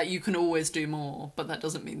gonna, like, you can always do more, but that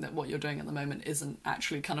doesn't mean that what you're doing at the moment isn't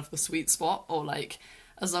actually kind of the sweet spot, or like,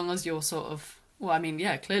 as long as you're sort of, well, I mean,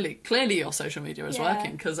 yeah, clearly your social media is Yeah.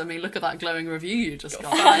 working, because I mean, look at that glowing review you just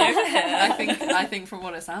got. fan over here. I think from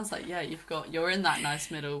what it sounds like, yeah, you're in that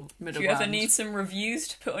nice middle If you ground. ever need some reviews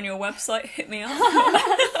to put on your website, hit me up.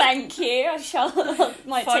 Thank you. I shall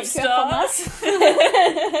might 5 take you up on stars.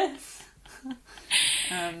 that.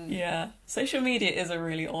 Yeah. Social media is a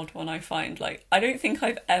really odd one, I find. Like, I don't think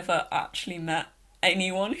I've ever actually met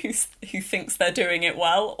anyone who thinks they're doing it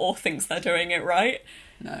well or thinks they're doing it right.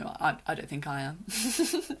 No, I don't think I am.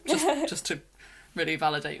 just to really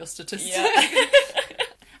validate your statistics. Yeah.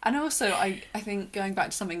 And also, I think going back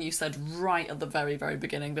to something you said right at the very, very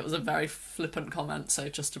beginning, that was a very flippant comment, so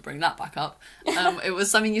just to bring that back up, it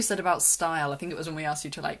was something you said about style. I think it was when we asked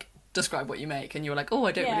you to, like, describe what you make, and you were like, oh,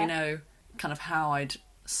 I don't really know kind of how I'd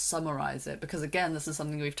summarise it, because, again, this is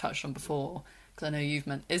something we've touched on before, because I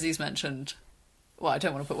know Izzy's mentioned, well, I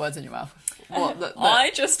don't want to put words in your mouth. What, I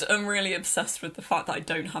just am really obsessed with the fact that I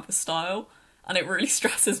don't have a style, and it really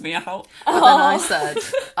stresses me out. But then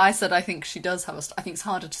I said I think she does have I think it's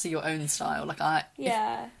harder to see your own style. Like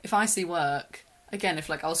if I see work, again, if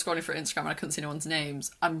like I was scrolling through Instagram and I couldn't see anyone's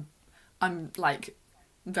names, I'm like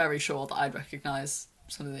very sure that I'd recognise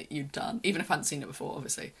something that you'd done, even if I hadn't seen it before,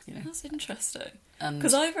 obviously, you know. That's interesting. And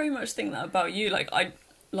Because I very much think that about you.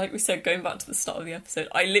 Like we said, going back to the start of the episode,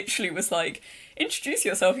 I literally was like, introduce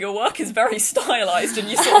yourself, your work is very stylised, and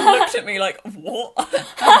you sort of looked at me like, what?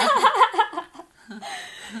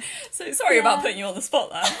 So sorry about putting you on the spot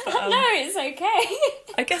there. But, No, it's okay.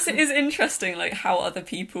 I guess it is interesting, like, how other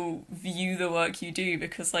people view the work you do,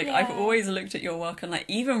 because, like, I've Yeah. always looked at your work, and, like,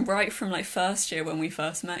 even right from, like, first year when we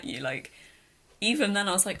first met you, like, even then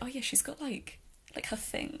I was like, oh, yeah, she's got, like her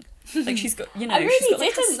thing. Like, she's got, you know, I she's really got, like,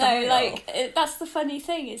 her didn't though. style. Like that's the funny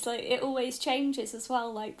thing. Is like it always changes as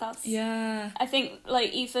well. Like that's Yeah. I think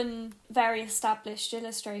like even very established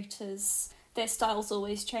illustrators, their style's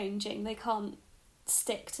always changing. They can't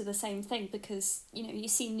stick to the same thing because you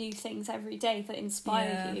see new things every day that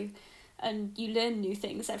inspire you, and you learn new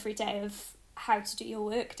things every day of how to do your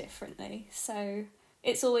work differently. So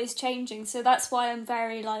it's always changing. So that's why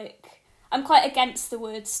I'm quite against the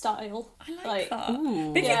word style. I like that.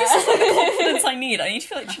 Ooh. Maybe Yeah. this is like the confidence I need. I need to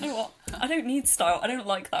feel like, do you know what? I don't need style. I don't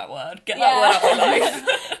like that word. Get that word out of my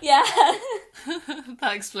life. Yeah.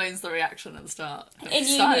 that explains the reaction at the start. In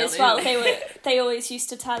Style, uni as well, ew. they always used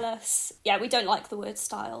to tell us, we don't like the word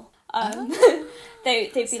style.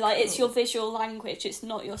 They'd be like, it's your visual language, it's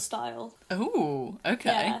not your style. Ooh, okay.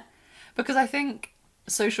 Yeah. Because I think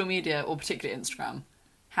social media, or particularly Instagram,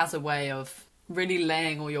 has a way of really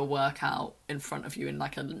laying all your work out in front of you in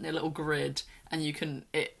like a little grid, and you can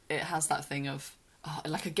it has that thing of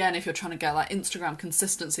like, again, if you're trying to get like Instagram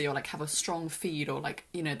consistency or like have a strong feed, or like,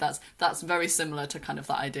 that's very similar to kind of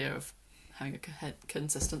that idea of having a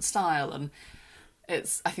consistent style. And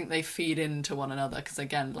I think they feed into one another, because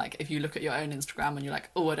again, like if you look at your own Instagram and you're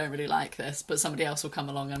like, oh, I don't really like this, but somebody else will come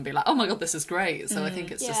along and be like, oh my god, this is great. So I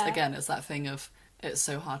think it's just, again, it's that thing of, it's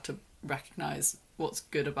so hard to recognise what's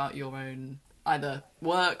good about your own either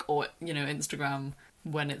work or Instagram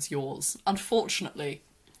when it's yours. Unfortunately,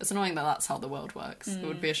 it's annoying that that's how the world works. It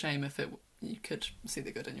would be a shame if you could see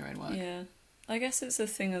the good in your own work. Yeah. I guess it's a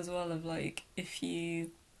thing as well of like, if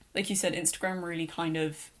you, like you said, Instagram really kind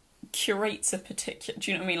of curates a particular,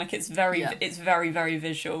 do you know what I mean? Like it's very, very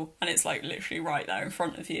visual, and it's like literally right there in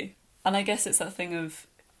front of you. And I guess it's that thing of,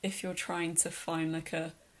 if you're trying to find like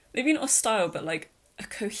maybe not a style, but like a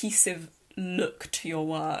cohesive look to your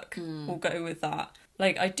work, we'll go with that.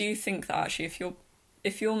 Like, I do think that actually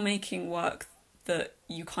if you're making work that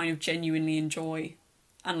you kind of genuinely enjoy,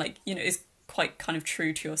 and like, is quite kind of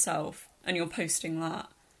true to yourself, and you're posting that,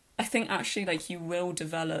 I think actually like you will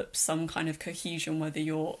develop some kind of cohesion whether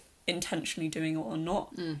you're intentionally doing it or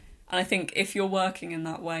not. And I think if you're working in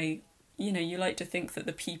that way, you like to think that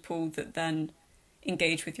the people that then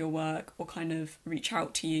engage with your work or kind of reach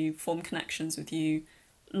out to you, form connections with you,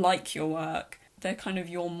 like your work, they're kind of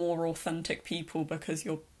your more authentic people because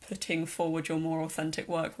you're putting forward your more authentic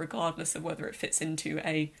work regardless of whether it fits into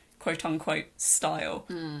a quote-unquote style.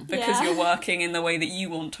 Because Yeah. you're working in the way that you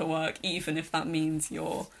want to work, even if that means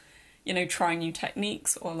you're, you know, trying new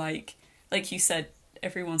techniques, or like you said,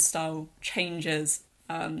 everyone's style changes.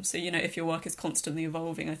 So, you know, if your work is constantly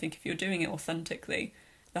evolving, I think if you're doing it authentically,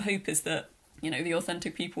 the hope is that, you know, the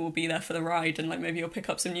authentic people will be there for the ride, and like maybe you'll pick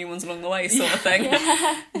up some new ones along the way, sort of thing.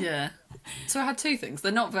 Yeah. So I had two things.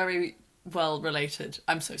 They're not very well related.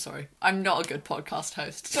 I'm so sorry. I'm not a good podcast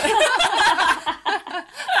host.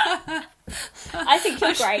 I think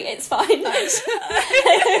you're great. It's fine.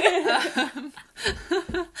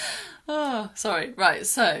 Oh, sorry. Right,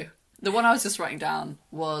 so the one I was just writing down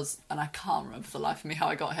was, and I can't remember for the life of me how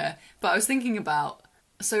I got here, but I was thinking about,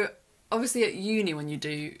 so obviously at uni when you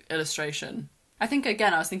do illustration, I think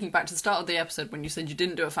again I was thinking back to the start of the episode when you said you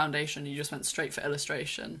didn't do a foundation, you just went straight for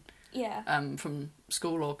illustration. Yeah. From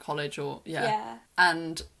school or college or Yeah.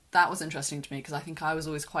 And that was interesting to me because I think I was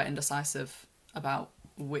always quite indecisive about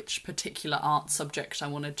which particular art subject I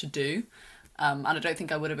wanted to do, and I don't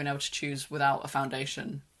think I would have been able to choose without a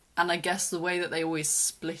foundation. And I guess the way that they always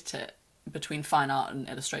split it between fine art and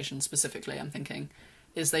illustration specifically, I'm thinking,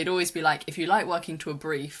 is they'd always be like, if you like working to a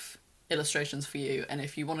brief, illustration's for you, and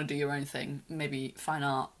if you want to do your own thing, maybe fine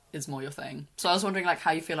art is more your thing. So I was wondering like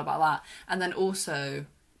how you feel about that. And then also,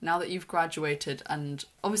 now that you've graduated and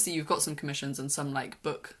obviously you've got some commissions and some like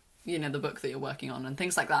book, you know, the book that you're working on and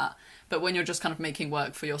things like that, but when you're just kind of making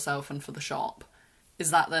work for yourself and for the shop,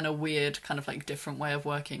 is that then a weird kind of like different way of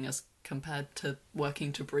working as compared to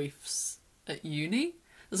working to briefs at uni?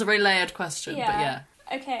 It's a very layered question, but yeah.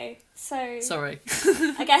 Okay, so Sorry.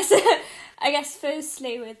 I guess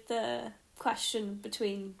firstly with the question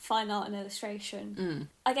between fine art and illustration,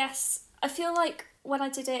 I guess I feel like when I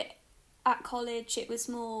did it at college, it was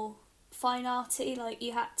more fine arty. Like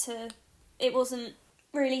you had to, it wasn't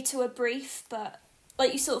really to a brief, but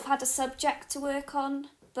like you sort of had a subject to work on,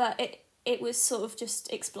 but it was sort of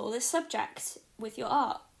just explore this subject with your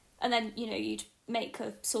art, and then you know you'd make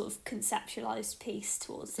a sort of conceptualized piece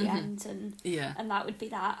towards the end, and Yeah. and that would be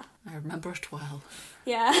that. I remember it well.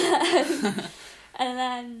 Yeah. And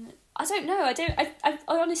then I don't know. I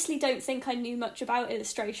honestly don't think I knew much about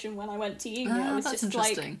illustration when I went to uni. I was that's just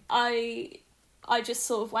like interesting. I just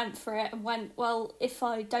sort of went for it and went, well, if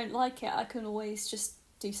I don't like it, I can always just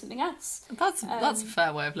do something else. That's a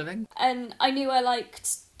fair way of living. And I knew I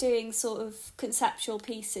liked doing sort of conceptual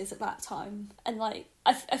pieces at that time, and like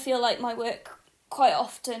I feel like my work quite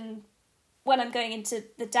often, when I'm going into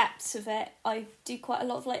the depths of it, I do quite a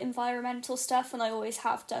lot of like environmental stuff, and I always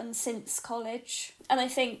have done since college. And I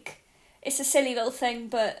think it's a silly little thing,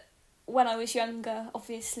 but when I was younger,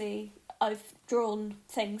 obviously I've drawn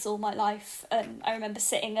things all my life, and I remember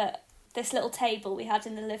sitting at this little table we had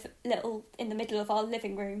in the in the middle of our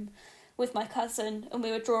living room with my cousin, and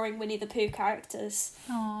we were drawing Winnie the Pooh characters.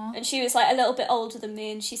 Aww. And she was like a little bit older than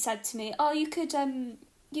me, and she said to me, "Oh, you could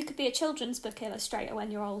be a children's book illustrator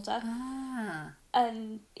when you're older." Ah.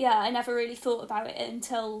 And yeah, I never really thought about it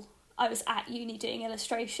until I was at uni doing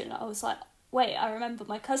illustration. I was like, wait, I remember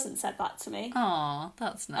my cousin said that to me. Aw,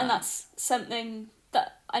 that's nice. And that's something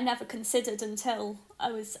that I never considered until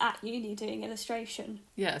I was at uni doing illustration.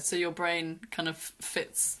 Yeah, so your brain kind of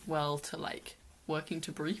fits well to like working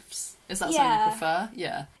to briefs. Is that something Yeah. you prefer?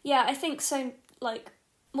 Yeah. Yeah, I think so, like,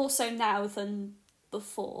 more so now than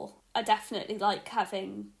before. I definitely like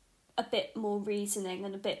having a bit more reasoning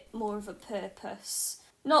and a bit more of a purpose.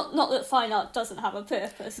 Not that fine art doesn't have a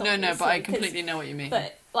purpose, No, but I obviously, 'cause- completely know what you mean.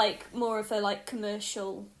 But, like, more of a, like,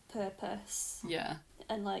 commercial purpose. Yeah.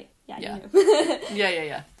 And, like, Yeah. you know.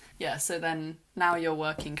 Yeah. Yeah, so then now you're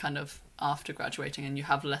working kind of after graduating and you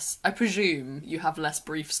have less, I presume you have less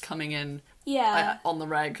briefs coming in Yeah. on the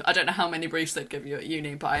reg. I don't know how many briefs they'd give you at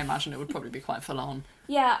uni, but I imagine it would probably be quite full on.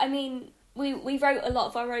 Yeah, I mean, we wrote a lot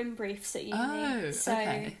of our own briefs at uni. Oh, so,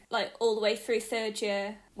 okay. like, all the way through third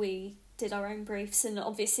year, we did our own briefs. And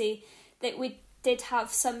obviously, that we did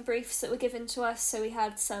have some briefs that were given to us. So we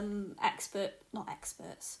had some not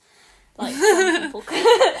experts, like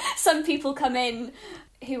some people come in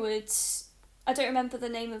who would, I don't remember the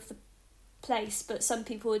name of the place, but some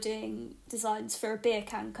people were doing designs for a beer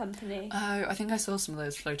can company. Oh, I think I saw some of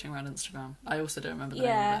those floating around Instagram. I also don't remember the name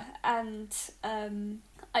Yeah, of it. and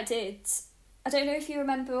I don't know if you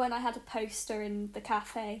remember when I had a poster in the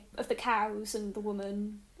cafe of the cows and the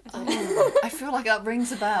woman. I don't know. Oh, I feel like that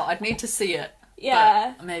rings a bell. I'd need to see it.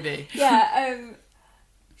 Yeah. But maybe. Yeah,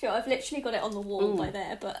 sure, I've literally got it on the wall Ooh. by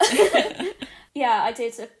there, but yeah, I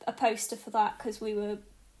did a poster for that because we were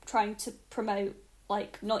trying to promote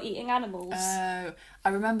like not eating animals. I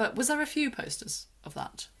remember. Was there a few posters of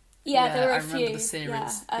that? Yeah, there were I a few. remember the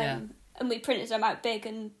series. Yeah. And we printed them out big,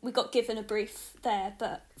 and we got given a brief there,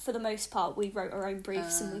 but for the most part we wrote our own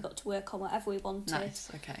briefs and we got to work on whatever we wanted.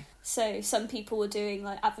 Nice, okay. So some people were doing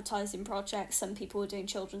like advertising projects, some people were doing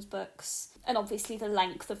children's books, and obviously the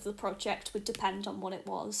length of the project would depend on what it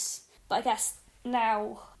was. But I guess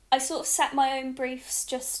now I sort of set my own briefs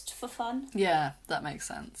just for fun. Yeah, that makes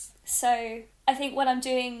sense. So I think when I'm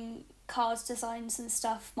doing card designs and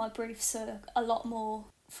stuff, my briefs are a lot more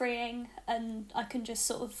freeing, and I can just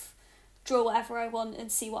sort of draw whatever I want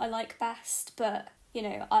and see what I like best. But, you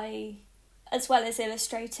know, I, as well as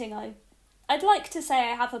illustrating, I'd like to say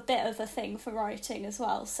I have a bit of a thing for writing as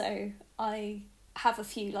well. So I have a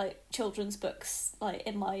few like children's books like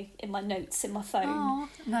in my notes in my phone. Oh,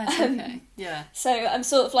 nice. Okay. Yeah. So I'm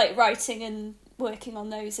sort of like writing and working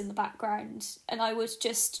on those in the background, and I would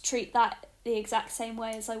just treat that the exact same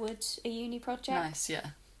way as I would a uni project. Nice. Yeah.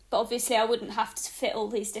 But obviously I wouldn't have to fit all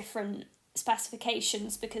these different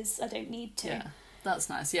specifications because I don't need to. Yeah. That's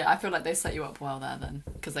nice. Yeah, I feel like they set you up well there then,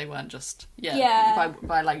 because they weren't just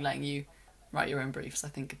by like letting you write your own briefs. I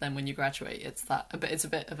think then when you graduate, it's a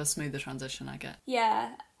bit of a smoother transition, I get.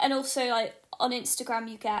 Yeah, and also like on Instagram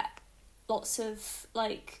you get lots of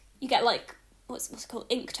like what's it called,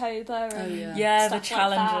 Inktober and yeah, stuff the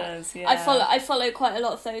challenges. Like that. I follow quite a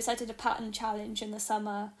lot of those. I did a pattern challenge in the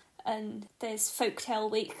summer, and there's Folktale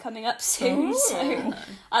Week coming up soon. Ooh. So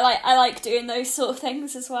I like doing those sort of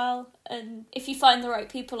things as well. And if you find the right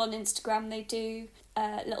people on Instagram, they do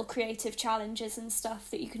little creative challenges and stuff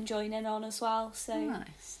that you can join in on as well. So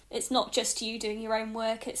Nice. it's not just you doing your own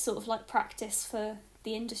work, it's sort of like practice for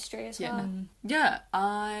the industry as well. Yeah,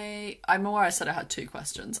 I'm aware I said I had 2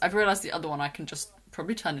 questions. I've realised the other one I can just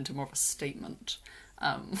probably turn into more of a statement.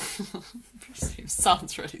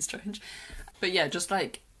 Sounds really strange. But yeah, just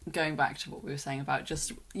like going back to what we were saying about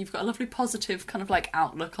just, you've got a lovely positive kind of like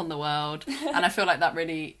outlook on the world. And I feel like that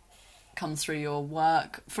really comes through your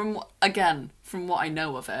work from what I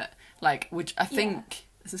know of it. Like, which I think...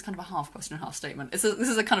 This is kind of a half question, half statement. This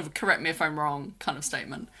is a kind of correct me if I'm wrong kind of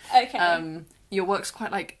statement. Okay. Your work's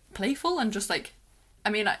quite like playful and just like, I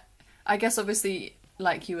mean, I guess obviously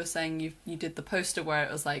like you were saying, you did the poster where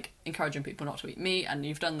it was like encouraging people not to eat meat, and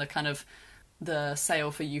you've done the kind of the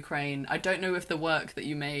sale for Ukraine. I don't know if the work that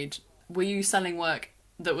you made, were you selling work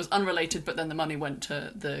that was unrelated but then the money went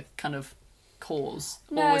to the kind of cause?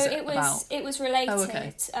 No, or was it was related. Oh,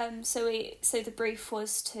 okay. So the brief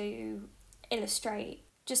was to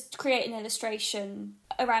just create an illustration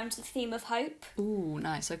around the theme of hope. Ooh,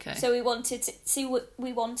 nice. Okay. So we wanted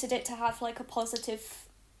it to have like a positive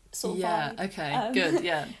sort of vibe. Okay, good.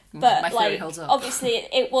 Yeah, but my theory like holds up. obviously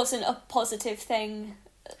it wasn't a positive thing,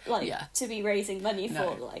 like to be raising money for.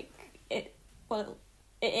 No. Like it. Well,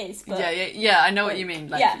 it is. But yeah. I know what you mean.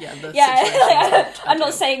 Like, the yeah. situation I'm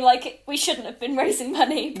not saying like we shouldn't have been raising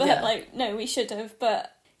money, but like no, we should have.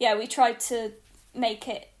 But yeah, we tried to make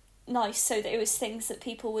it nice so that it was things that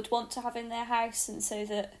people would want to have in their house, and so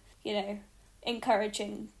that, you know,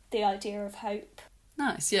 encouraging the idea of hope.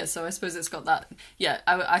 Nice. Yeah, so I suppose it's got that. Yeah,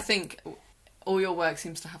 I think all your work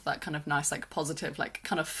seems to have that kind of nice, like positive, like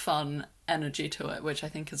kind of fun energy to it, which I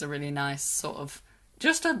think is a really nice sort of,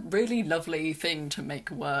 just a really lovely thing to make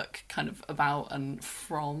work kind of about and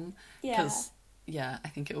from. Because I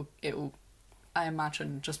think it'll I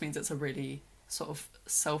imagine just means it's a really sort of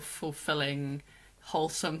self-fulfilling,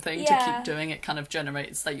 wholesome thing to keep doing. It kind of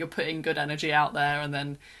generates that you're putting good energy out there, and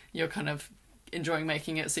then you're kind of enjoying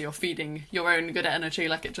making it, so you're feeding your own good energy.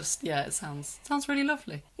 Like, it just it sounds really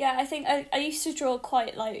lovely. Yeah, I think I used to draw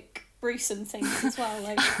quite like gruesome things as well,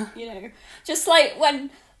 like you know, just like when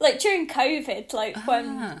like during COVID, like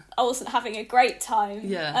when I wasn't having a great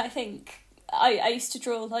time. I think I used to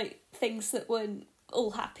draw like things that weren't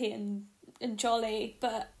all happy and jolly,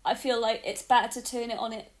 but I feel like it's better to turn it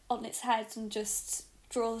on its head and just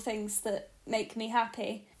draw things that make me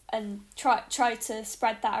happy, and try to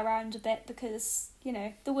spread that around a bit, because, you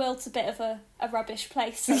know, the world's a bit of a rubbish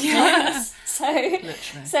place sometimes.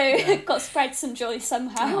 So got to spread some joy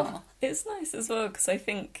somehow. It's nice as well, because I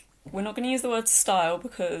think we're not going to use the word style,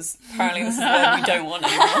 because apparently this is a word we don't want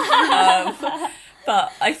anymore.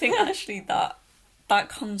 But I think actually that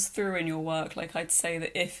comes through in your work. Like, I'd say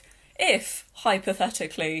that if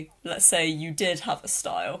hypothetically, let's say you did have a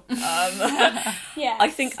style, I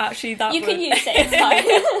think actually that you can use it. It's fine.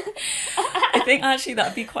 I think actually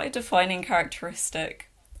that'd be quite a defining characteristic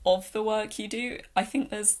of the work you do. I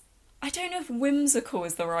think I don't know if whimsical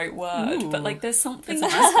is the right word, but like there's something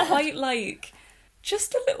that's quite like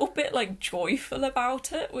just a little bit like joyful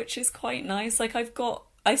about it, which is quite nice. Like, I've got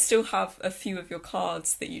I still have a few of your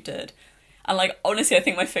cards that you did. And, like, honestly, I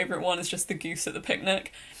think my favourite one is just the goose at the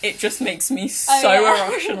picnic. It just makes me so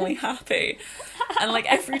irrationally happy. And,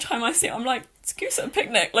 like, every time I see it, I'm like, it's a goose at a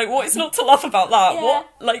picnic. Like, what is not to love about that? Yeah. What?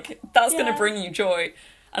 Like, that's going to bring you joy.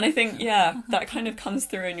 And I think, yeah, that kind of comes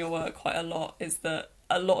through in your work quite a lot, is that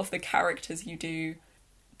a lot of the characters you do,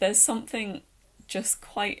 there's something just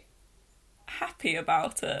quite happy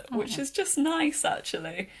about it, which is just nice,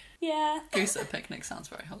 actually. Yeah. Goose at a picnic sounds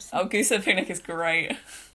very wholesome. Oh, Goose at a Picnic is great.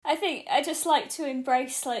 I think I just like to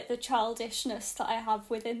embrace, like, the childishness that I have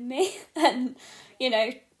within me. And, you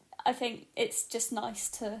know, I think it's just nice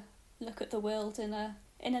to look at the world in a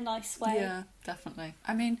nice way. Yeah, definitely.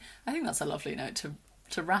 I mean, I think that's a lovely note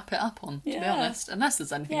to wrap it up on, to be Yeah. honest. Unless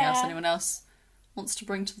there's anything else anyone else wants to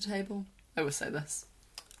bring to the table. I always say this.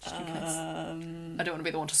 Just in case. I don't want to be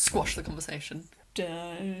the one to squash the conversation.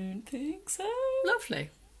 Don't think so. Lovely.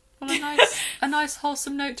 Well, a nice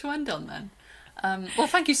wholesome note to end on then. Well,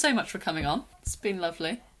 thank you so much for coming on. It's been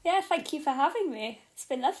lovely. Yeah, thank you for having me. It's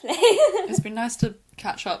been lovely. It's been nice to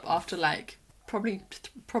catch up after, like, probably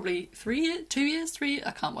 2 years, 3 years.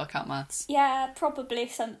 I can't work out maths. Yeah, probably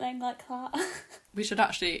something like that. We should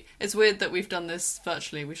actually. It's weird that we've done this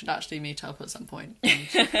virtually. We should actually meet up at some point. And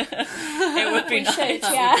It would be We nice. should,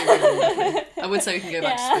 that yeah. would be really lovely. I would say we can go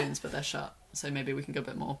back to Yeah. spoons, but they're shut. So maybe we can go a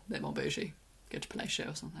bit more bougie. Go to Palacio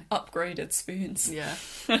or something. Upgraded spoons. Yeah.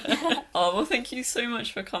 Oh, well, thank you so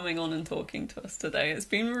much for coming on and talking to us today. It's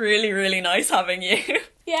been really, really nice having you.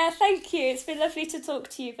 Yeah, thank you. It's been lovely to talk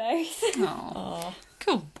to you both. Oh, Oh,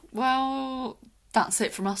 cool. Well, that's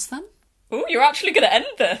it from us then. Ooh, you're actually going to end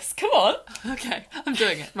this. Come on. Okay, I'm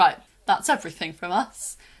doing it. Right, that's everything from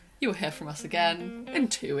us. You'll hear from us again in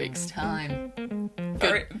 2 weeks' time.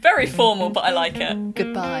 Very, very formal, but I like it.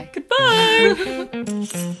 Goodbye.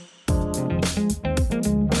 Goodbye.